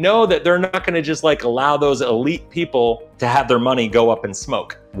 because I know that they're not going to just, like, allow those elite people to have their money go up in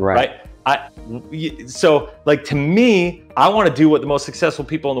smoke, right? So, like, to me, I want to do what the most successful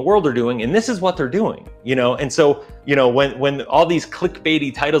people in the world are doing, and this is what they're doing, and so, when all these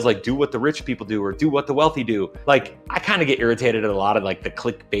clickbaity titles, like, do what the rich people do or do what the wealthy do, like, I kind of get irritated at a lot of, like, the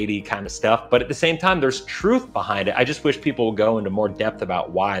clickbaity kind of stuff, but at the same time, there's truth behind it. I just wish people would go into more depth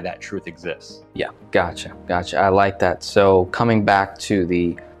about why that truth exists. Yeah, gotcha. I like that. So coming back to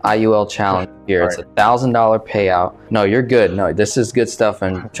the IUL challenge here, it's $1,000 payout. No, you're good. No, this is good stuff,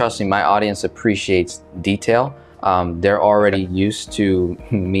 and trust me, my audience appreciates detail. They're already used to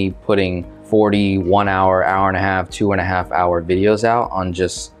me putting 41 hour, hour and a half, 2.5 hour videos out on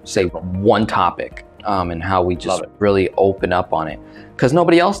just, say, one topic, and how we just really open up on it, because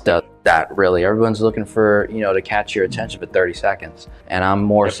nobody else does that, really. Everyone's looking for, to catch your attention for 30 seconds. And I'm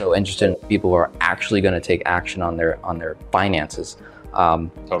more so interested in people who are actually going to take action on their finances.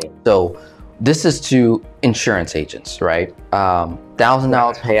 Totally. So this is to insurance agents, right?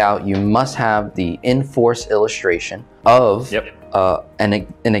 $1,000 payout. You must have the in-force illustration of an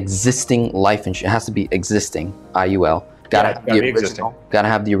existing life insurance. It has to be existing IUL. Gotta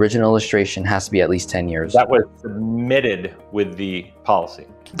have the original illustration. Has to be at least 10 years. That was submitted with the policy.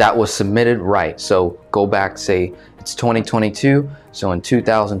 That was submitted, right? So go back, say it's 2022. So in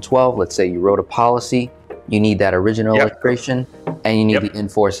 2012, let's say you wrote a policy. You need that original illustration, and you need the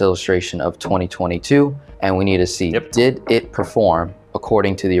in-force illustration of 2022. And we need to see, did it perform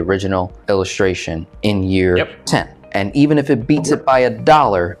according to the original illustration in year 10? And even if it beats it by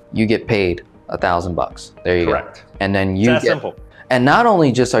 $1, you get paid $1,000. There you go. And then you get, simple. And not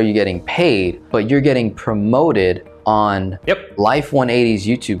only just are you getting paid, but you're getting promoted on Life 180's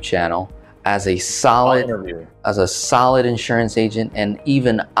YouTube channel as a solid insurance agent. And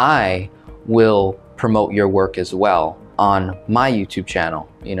even I will promote your work as well on my YouTube channel,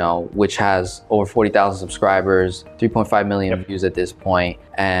 you know, which has over 40,000 subscribers, 3.5 million views at this point.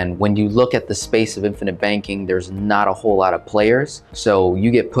 And when you look at the space of infinite banking, there's not a whole lot of players. So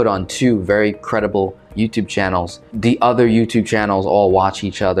you get put on 2 very credible YouTube channels. The other YouTube channels all watch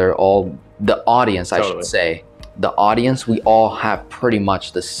each other, all the audience, I should say. The audience, we all have pretty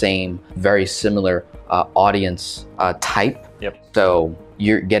much the same, very similar audience type. So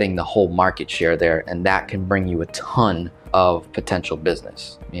you're getting the whole market share there, and that can bring you a ton of potential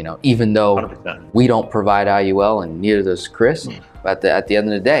business. You know, even though 100%. We don't provide IUL and neither does Chris, but at the end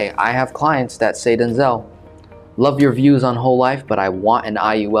of the day, I have clients that say, Denzel, love your views on whole life, but I want an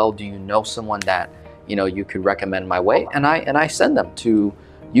IUL. Do you know someone that, you know, you could recommend my way? And I send them to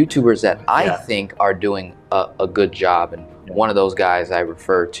YouTubers that I think are doing a good job. And one of those guys I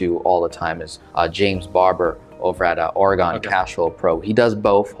refer to all the time is James Barber over at Oregon Cashflow Pro. He does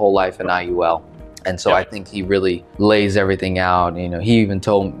both whole life and IUL. And so I think he really lays everything out. You know, he even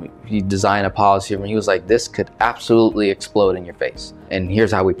told me, he designed a policy for me. He was like, this could absolutely explode in your face. And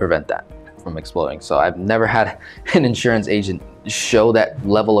here's how we prevent that from exploding. So I've never had an insurance agent show that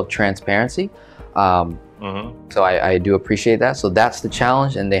level of transparency. So I do appreciate that. So that's the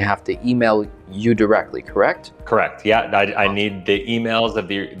challenge, and they have to email you directly, correct? Correct. Yeah, I need the emails of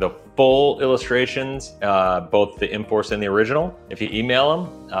the full illustrations, both the in-force and the original. If you email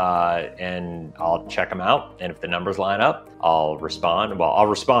them, and I'll check them out, and if the numbers line up, I'll respond. Well, I'll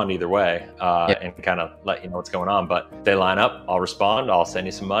respond either way, and kind of let you know what's going on. But if they line up, I'll respond. I'll send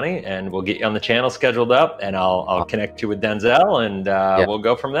you some money, and we'll get you on the channel scheduled up, and I'll connect you with Denzel, and we'll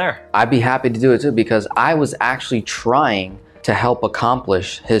go from there. I'd be happy to do it too, because I was actually trying to help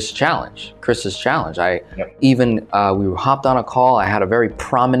accomplish his challenge, Chris's challenge. We hopped on a call. I had a very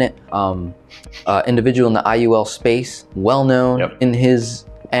prominent individual in the IUL space, well known in his,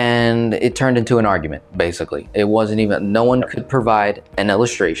 and it turned into an argument, basically. It wasn't even, no one could provide an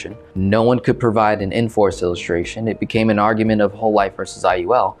illustration. No one could provide an in-force illustration. It became an argument of whole life versus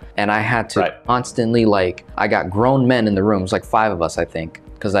IUL. And I had to constantly, I got grown men in the room. It was like 5 of us, I think.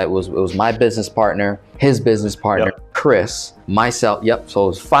 Because it was my business partner, his business partner, Chris, myself. So it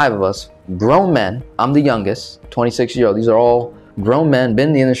was 5 of us, grown men. I'm the youngest, 26-year-old. These are all grown men, been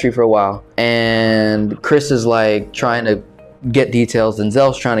in the industry for a while. And Chris is like trying to get details.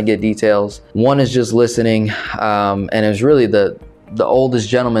 Denzel's trying to get details. One is just listening. And it was really the oldest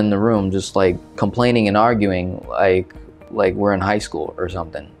gentleman in the room, just like complaining and arguing like we're in high school or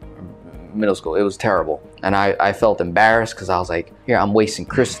something. Middle school. It was terrible. And I felt embarrassed because I was like, here, I'm wasting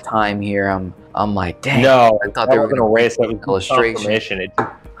Chris' time here. I'm like, dang. No, I thought they were gonna waste illustration. It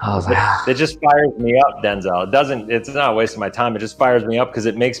just fires me up, Denzel. It's not wasting my time. It just fires me up because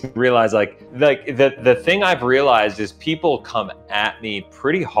it makes me realize the thing I've realized is people come at me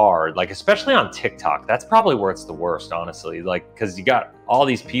pretty hard, especially on TikTok. That's probably where it's the worst, honestly. Because you got all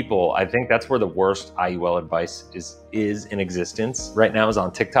these people. I think that's where the worst IUL advice is in existence right now, is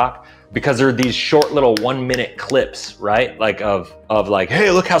on TikTok, because there are these short little 1-minute clips, right? Of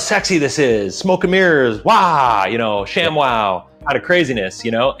hey, look how sexy this is, smoke and mirrors, wow, sham wow, out of craziness,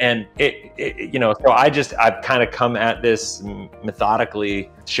 and so I've kind of come at this methodically,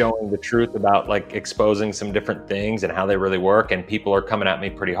 showing the truth about exposing some different things and how they really work, and people are coming at me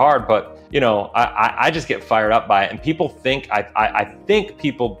pretty hard, but I just get fired up by it, and people think, I think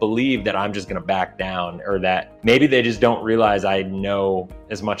people believe that I'm just gonna back down, or that maybe they just don't realize I know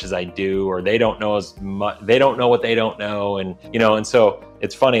as much as I do, or they don't know as much, they don't know what they don't know, and and so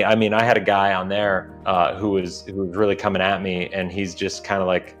it's funny. I mean, I had a guy on there who was really coming at me, and he's just kind of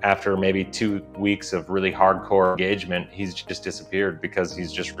after maybe 2 weeks of really hardcore engagement, he's just disappeared because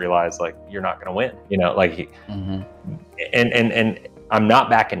he's just realized you're not going to win, and I'm not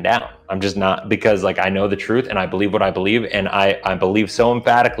backing down. I'm just not, because like I know the truth and I believe what I believe, and I believe so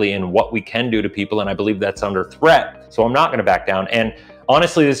emphatically in what we can do to people, and I believe that's under threat. So I'm not going to back down. And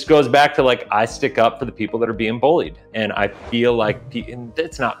honestly, this goes back to like, I stick up for the people that are being bullied, and I feel like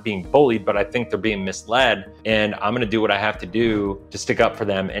it's not being bullied, but I think they're being misled, and I'm going to do what I have to do to stick up for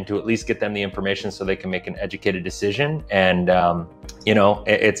them and to at least get them the information so they can make an educated decision. And you know,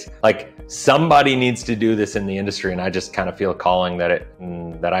 it's like somebody needs to do this in the industry, and I just kind of feel a calling that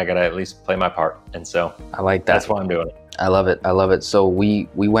I got to at least play my part. And so I like that. That's why I'm doing it. I love it. I love it. So we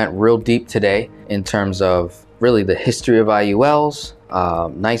went real deep today in terms of really the history of IULs.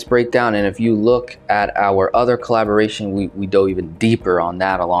 Nice breakdown. And if you look at our other collaboration, we dove even deeper on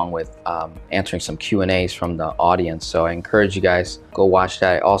that, along with answering some Q&As from the audience. So I encourage you guys, go watch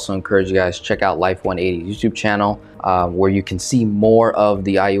that. I also encourage you guys, check out Life 180 YouTube channel, where you can see more of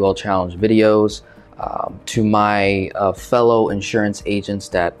the IUL Challenge videos. To my fellow insurance agents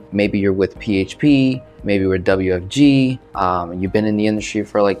that maybe you're with PHP, maybe with WFG, you've been in the industry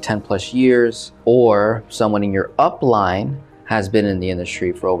for like 10 plus years, or someone in your upline has been in the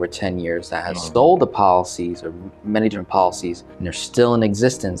industry for over 10 years that has sold the policies or many different policies, and they're still in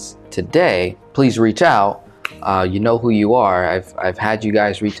existence today, please reach out. You know who you are. I've had you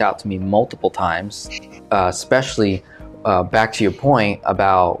guys reach out to me multiple times, especially back to your point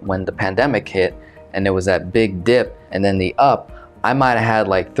about when the pandemic hit and there was that big dip and then the up. I might have had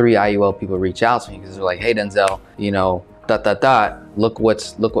like 3 IUL people reach out to me because they're like, hey Denzel, you know, look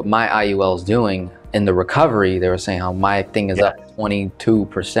what my IUL is doing in the recovery. They were saying how my thing is up 22%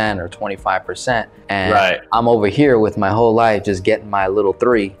 or 25%, and I'm over here with my whole life just getting my little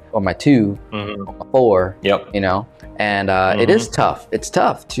 3 or my 2 or my 4. You know, and it is tough. It's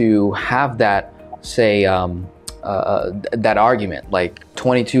tough to have that, say, that argument like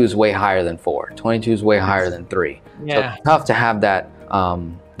 22 is way higher than 4, 22 is way higher than 3. So it's tough to have that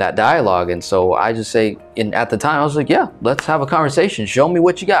that dialogue. And so I just say, at the time I was like, yeah, let's have a conversation, show me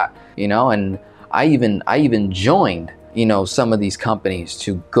what you got, you know. And I even joined, you know, some of these companies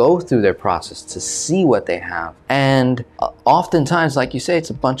to go through their process to see what they have. And oftentimes, like you say, it's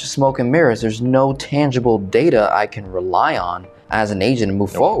a bunch of smoke and mirrors. There's no tangible data I can rely on as an agent and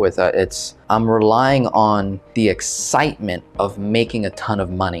move forward with. I'm relying on the excitement of making a ton of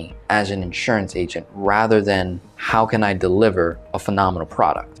money as an insurance agent, rather than how can I deliver a phenomenal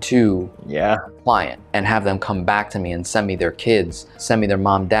product to a client and have them come back to me and send me their kids, send me their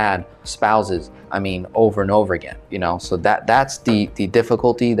mom, dad, spouses, I mean, over and over again, you know. So that's the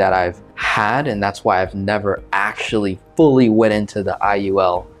difficulty that I've had, and that's why I've never actually fully went into the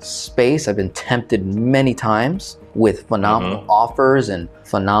IUL space. I've been tempted many times with phenomenal offers and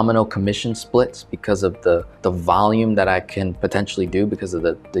phenomenal commission splits because of the volume that I can potentially do because of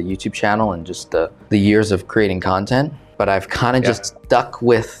the YouTube channel and just the years of creating content. But I've kind of just stuck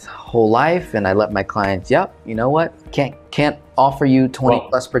with whole life, and I let my clients, you know what, can't offer you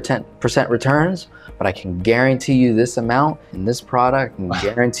 20+% returns, but I can guarantee you this amount in this product, and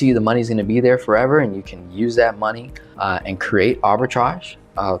guarantee you the money's going to be there forever, and you can use that money and create arbitrage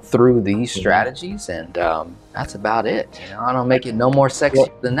through these strategies. And that's about it. You know, I don't make it no more sexy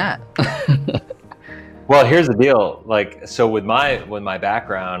than that. Well, here's the deal. Like, so with my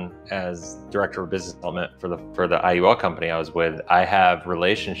background as director of business development for the IUL company I was with, I have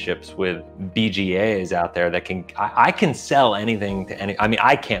relationships with BGAs out there that I can sell anything to any. I mean,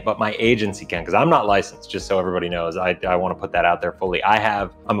 I can't, but my agency can, because I'm not licensed. Just so everybody knows, I want to put that out there fully.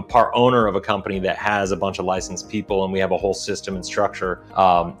 I'm a part owner of a company that has a bunch of licensed people, and we have a whole system and structure,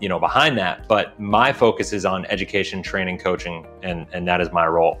 you know, behind that. But my focus is on education, training, coaching, and that is my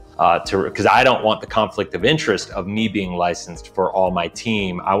role. Because I don't want the conflict of interest of me being licensed for all my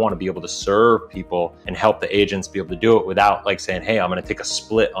team. I want to be able to serve people and help the agents be able to do it without like saying, hey, I'm going to take a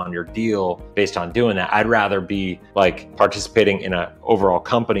split on your deal based on doing that. I'd rather be like participating in an overall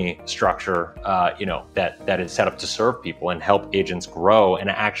company structure, you know, that is set up to serve people and help agents grow and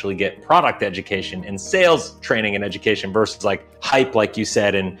actually get product education and sales training and education versus like hype, like you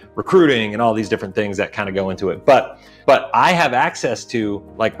said, and recruiting and all these different things that kind of go into it. But I have access to,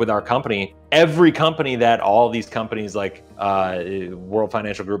 like with our company, every company that all these companies like World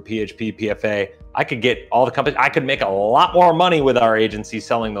Financial Group, PHP, PFA, I could get all the companies. I could make a lot more money with our agency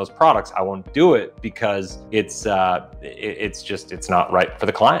selling those products. I won't do it because it's not right for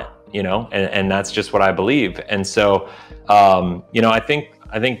the client, you know, and that's just what I believe. And so, you know, I think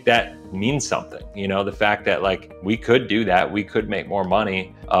that means something. You know, the fact that like we could do that, we could make more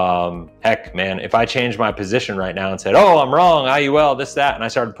money. Heck, man, if I changed my position right now and said, oh, I'm wrong, IUL, this, that, and I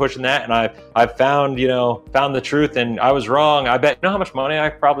started pushing that, and I found the truth and I was wrong, I bet, you know how much money I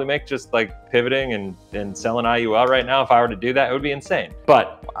could probably make just like pivoting and selling IUL right now? If I were to do that, it would be insane.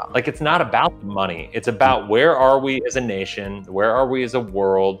 But like, it's not about the money. It's about where are we as a nation? Where are we as a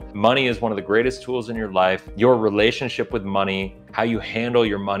world? Money is one of the greatest tools in your life. Your relationship with money, how you handle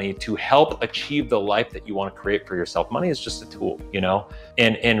your money to help achieve the life that you want to create for yourself. Money is just a tool, you know?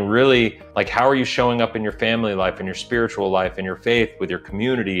 And really, like, how are you showing up in your family life, in your spiritual life, in your faith, with your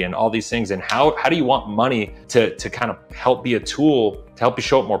community, and all these things? And how do you want money to kind of help be a tool to help you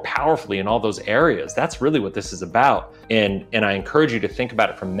show up more powerfully in all those areas? That's really what this is about. And I encourage you to think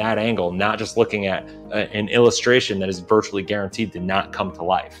about it from that angle, not just looking at an illustration that is virtually guaranteed to not come to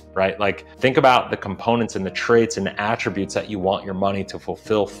life, right? Like, think about the components and the traits and the attributes that you want your money to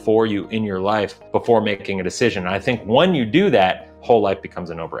fulfill for you in your life before making a decision. And I think when you do that, whole life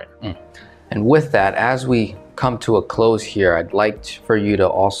becomes a no-brainer. And with that, as we come to a close here, I'd like for you to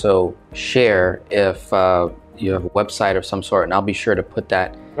also share if you have a website of some sort, and I'll be sure to put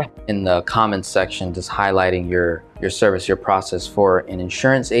that in the comments section, just highlighting your service, your process for an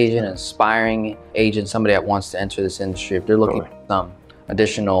insurance agent, an aspiring agent, somebody that wants to enter this industry. If they're looking for some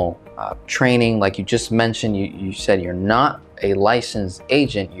additional training, like you just mentioned, you said you're not a licensed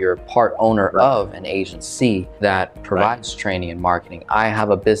agent, you're part owner of an agency that provides training and marketing. I have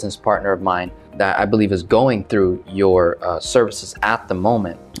a business partner of mine that I believe is going through your services at the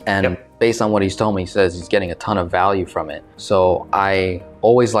moment. And based on what he's told me, he says he's getting a ton of value from it. So I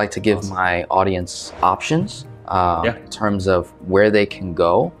always like to give my audience options in terms of where they can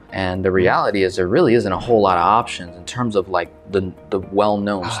go. And the reality is there really isn't a whole lot of options in terms of like the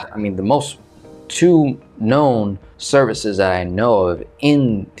well-known, I mean, the most two known services that I know of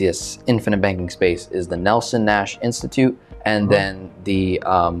in this infinite banking space is the Nelson Nash Institute and then the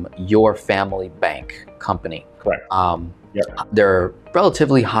Your Family Bank company. Correct. They're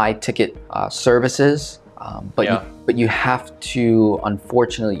relatively high ticket services, but you have to,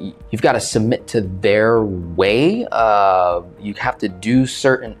 unfortunately, you've got to submit to their way. You have to do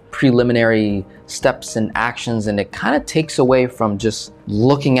certain preliminary steps and actions, and it kind of takes away from just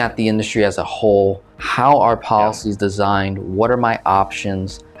looking at the industry as a whole. How are policies designed? What are my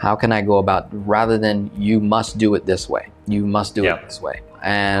options? How can I go about, rather than you must do it this way. You must do it this way.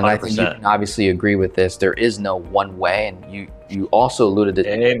 And 100%. I think you can obviously agree with this. There is no one way, and you also alluded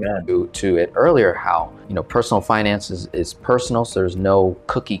to it earlier, how personal finance is personal, so there's no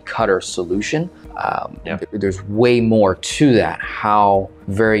cookie cutter solution. There's way more to that, how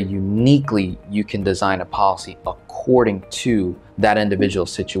very uniquely you can design a policy according to that individual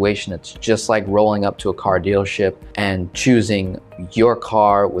situation. It's just like rolling up to a car dealership and choosing your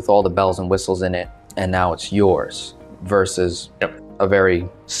car with all the bells and whistles in it, and now it's yours, versus a very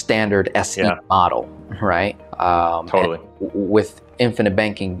standard SE model, right? Totally. With infinite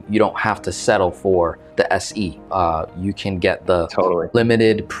banking, you don't have to settle for the SE. You can get the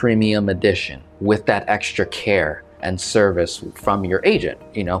limited premium edition with that extra care and service from your agent,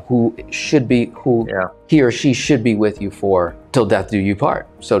 who he or she should be with you for till death do you part,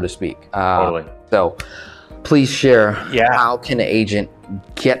 so to speak. So please share, how can an agent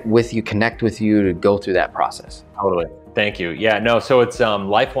get with you, connect with you to go through that process? Totally. Thank you. So it's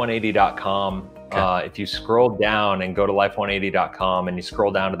life180.com. If you scroll down and go to life180.com and you scroll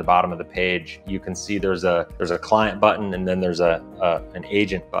down to the bottom of the page, you can see there's a client button, and then there's an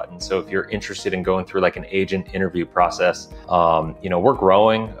agent button. So if you're interested in going through like an agent interview process, we're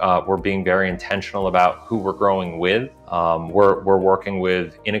growing. We're being very intentional about who we're growing with. We're working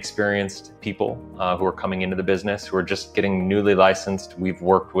with inexperienced people who are coming into the business, who are just getting newly licensed. We've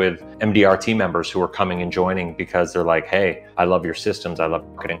worked with MDRT members who are coming and joining because they're like, hey, I love your systems, I love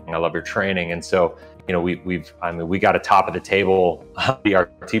marketing, I love your training. And so, we got a top of the table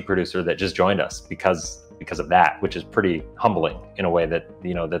MDRT producer that just joined us because of that, which is pretty humbling in a way that,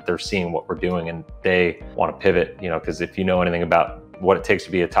 that they're seeing what we're doing and they want to pivot, because if you know anything about what it takes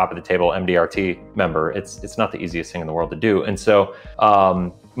to be a top of the table MDRT member, it's not the easiest thing in the world to do. And so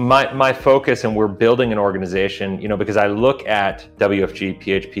my focus, and we're building an organization, because I look at WFG,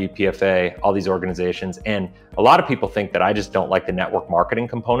 PHP, PFA, all these organizations, and a lot of people think that I just don't like the network marketing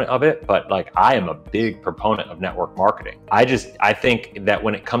component of it, but like I am a big proponent of network marketing. I think that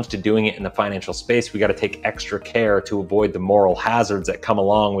when it comes to doing it in the financial space, we got to take extra care to avoid the moral hazards that come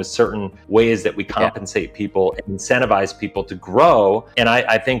along with certain ways that we compensate people and incentivize people to grow. And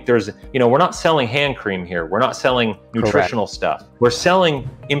I think there's, we're not selling hand cream here. We're not selling nutritional stuff. We're selling,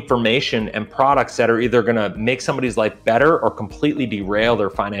 information and products that are either going to make somebody's life better or completely derail their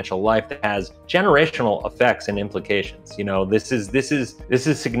financial life that has generational effects and implications. You know, this is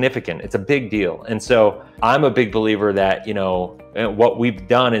significant. It's a big deal. And so I'm a big believer that, you know, what we've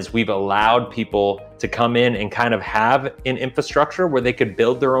done is we've allowed people to come in and kind of have an infrastructure where they could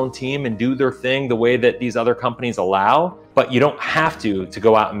build their own team and do their thing the way that these other companies allow, but you don't have to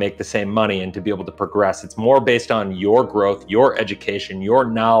go out and make the same money and to be able to progress. It's more based on your growth, your education, your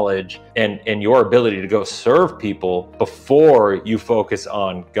knowledge, and your ability to go serve people before you focus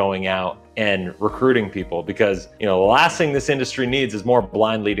on going out and recruiting people. Because, you know, the last thing this industry needs is more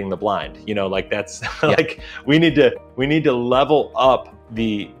blind leading the blind. You know, like that's like we need to level up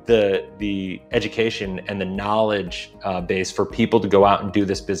the education and the knowledge base for people to go out and do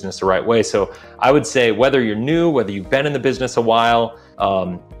this business the right way. So I would say, whether you're new, whether you've been in the business a while,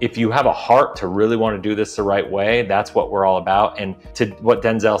 if you have a heart to really want to do this the right way, that's what we're all about. And to what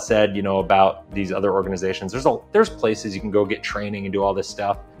Denzel said, you know, about these other organizations, there's places you can go get training and do all this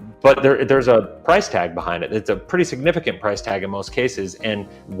stuff, but there's a price tag behind it. It's a pretty significant price tag in most cases. And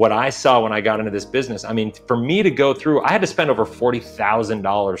what I saw when I got into this business, I mean, for me to go through, I had to spend over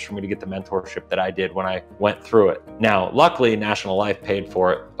 $40,000 for me to get the mentorship that I did when I went through it. Now, luckily, National Life paid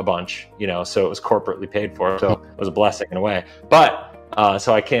for it a bunch, you know, so it was corporately paid for, so it was a blessing in a way. But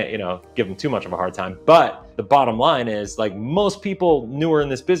so I can't, you know, give them too much of a hard time. But the bottom line is, like, most people newer in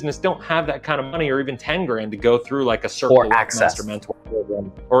this business don't have that kind of money, or even 10 grand to go through like a circle or access master mentor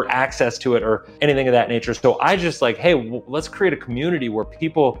program or access to it or anything of that nature. So I just like, hey, let's create a community where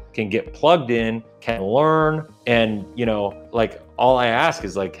people can get plugged in, can learn. And, you know, like, all I ask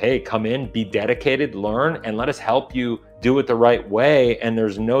is like, hey, come in, be dedicated, learn, and let us help you do it the right way. And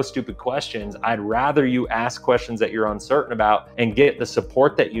there's no stupid questions. I'd rather you ask questions that you're uncertain about and get the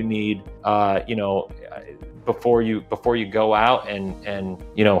support that you need, you know, before you go out and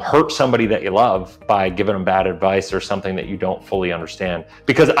you know, hurt somebody that you love by giving them bad advice or something that you don't fully understand.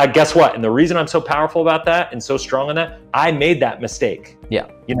 Because I guess what, and the reason I'm so powerful about that and so strong on that, I made that mistake. Yeah.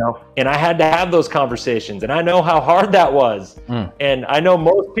 You know, and I had to have those conversations, and I know how hard that was. And I know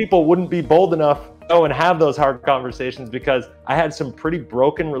most people wouldn't be bold enough to go and have those hard conversations, because I had some pretty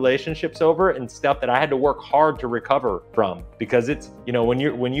broken relationships over it and stuff that I had to work hard to recover from. Because it's, you know,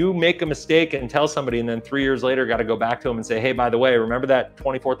 when you make a mistake and tell somebody, and then 3 years later got to go back to them and say, hey, by the way, remember that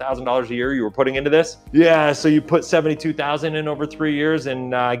 $24,000 a year you were putting into this? Yeah, so you put $72,000 in over 3 years,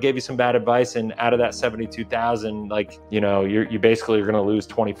 and I gave you some bad advice, and out of that $72,000, like, you know, you basically are going to lose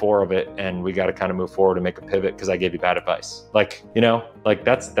 24 of it, and we got to kind of move forward and make a pivot because I gave you bad advice. Like, you know, like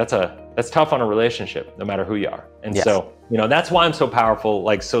that's tough on a relationship, no matter who you are. And so, you know, that's why I'm so powerful,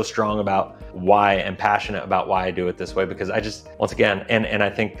 like so strong about why and passionate about why I do it this way, because I just, once again, and I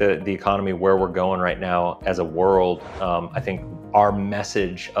think the economy where we're going right now as a world, I think our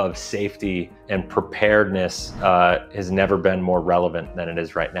message of safety and preparedness has never been more relevant than it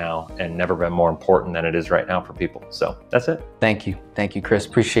is right now, and never been more important than it is right now for people. So that's it. Thank you. Thank you, Chris.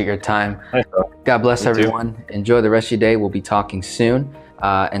 Appreciate your time. Thanks, God bless everyone. Enjoy the rest of your day. We'll be talking soon.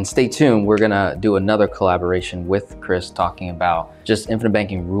 And stay tuned. We're gonna do another collaboration with Chris, talking about just infinite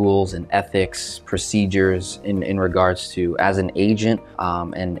banking rules and ethics, procedures in regards to as an agent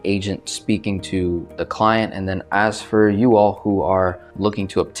speaking to the client. And then as for you all who are looking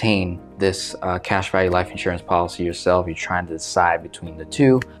to obtain this cash value life insurance policy yourself, you're trying to decide between the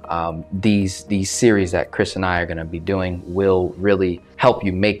two, these series that Chris and I are gonna be doing will really help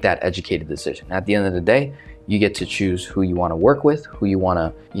you make that educated decision. At the end of the day, you get to choose who you want to work with, who you want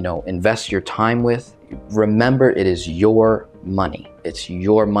to, you know, invest your time with. Remember, it is your money. It's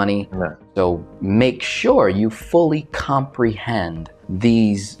your money. So make sure you fully comprehend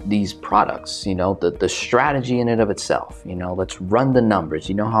these products, you know, the strategy in and of itself. You know, let's run the numbers.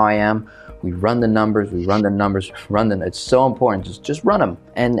 You know how I am. We run the numbers, it's so important. Just run them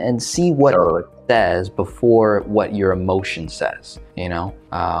and see what it says before what your emotion says, you know?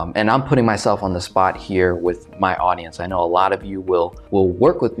 And I'm putting myself on the spot here with my audience. I know a lot of you will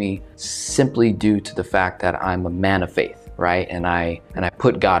work with me simply due to the fact that I'm a man of faith, right? And I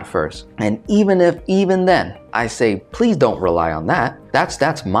put God first. And even then I say, please don't rely on that.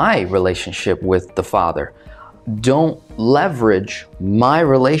 That's my relationship with the Father. Don't leverage my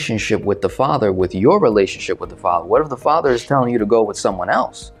relationship with the Father with your relationship with the Father. What if the Father is telling you to go with someone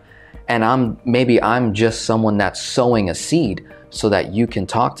else? And I'm just someone that's sowing a seed so that you can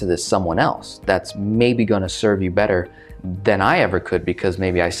talk to this someone else that's maybe going to serve you better than I ever could, because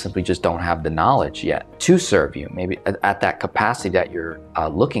maybe I simply just don't have the knowledge yet to serve you, maybe at that capacity that you're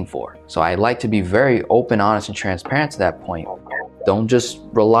looking for. So I like to be very open, honest, and transparent to that point. Don't just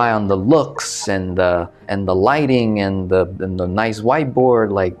rely on the looks and the lighting and the nice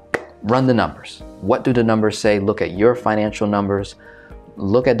whiteboard. Like, run the numbers. What do the numbers say? Look at your financial numbers.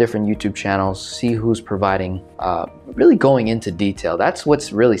 Look at different YouTube channels, see who's providing, really going into detail. That's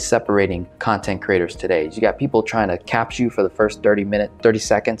what's really separating content creators today. You got people trying to capture you for the first 30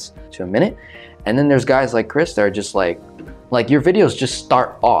 seconds to a minute. And then there's guys like Chris that are just like your videos just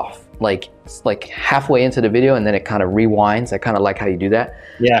start off like halfway into the video and then it kind of rewinds. I kind of like how you do that.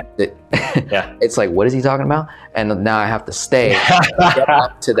 Yeah. Yeah. It's like, what is he talking about? And now I have to stay get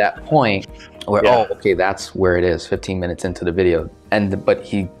up to that point where, oh, okay, that's where it is, 15 minutes into the video. But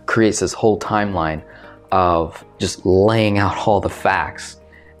he creates this whole timeline of just laying out all the facts.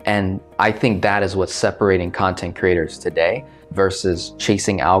 And I think that is what's separating content creators today versus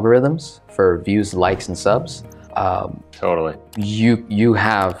chasing algorithms for views, likes, and subs. Totally. You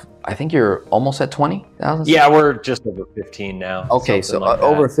have, I think you're almost at 20,000? Yeah, we're just over 15 now. Okay, so like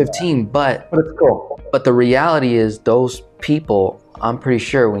over 15, but it's cool. But the reality is those people, I'm pretty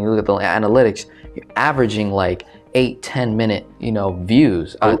sure when you look at the analytics, you're averaging like 8-10 minute,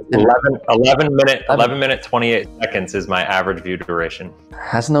 views. 11 minute 28 seconds is my average view duration.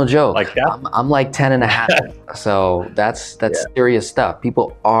 That's no joke. Like that? I'm like 10 and a half. So that's serious stuff.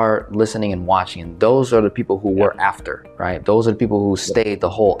 People are listening and watching, and those are the people who we're after, right? Those are the people who stayed the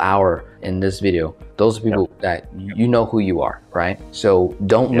whole hour in this video. Those are people that you know who you are, right? So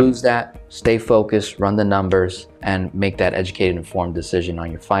don't lose that. Stay focused, run the numbers, and make that educated, informed decision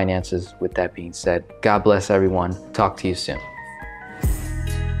on your finances. With that being said, God bless everyone. Talk to you soon.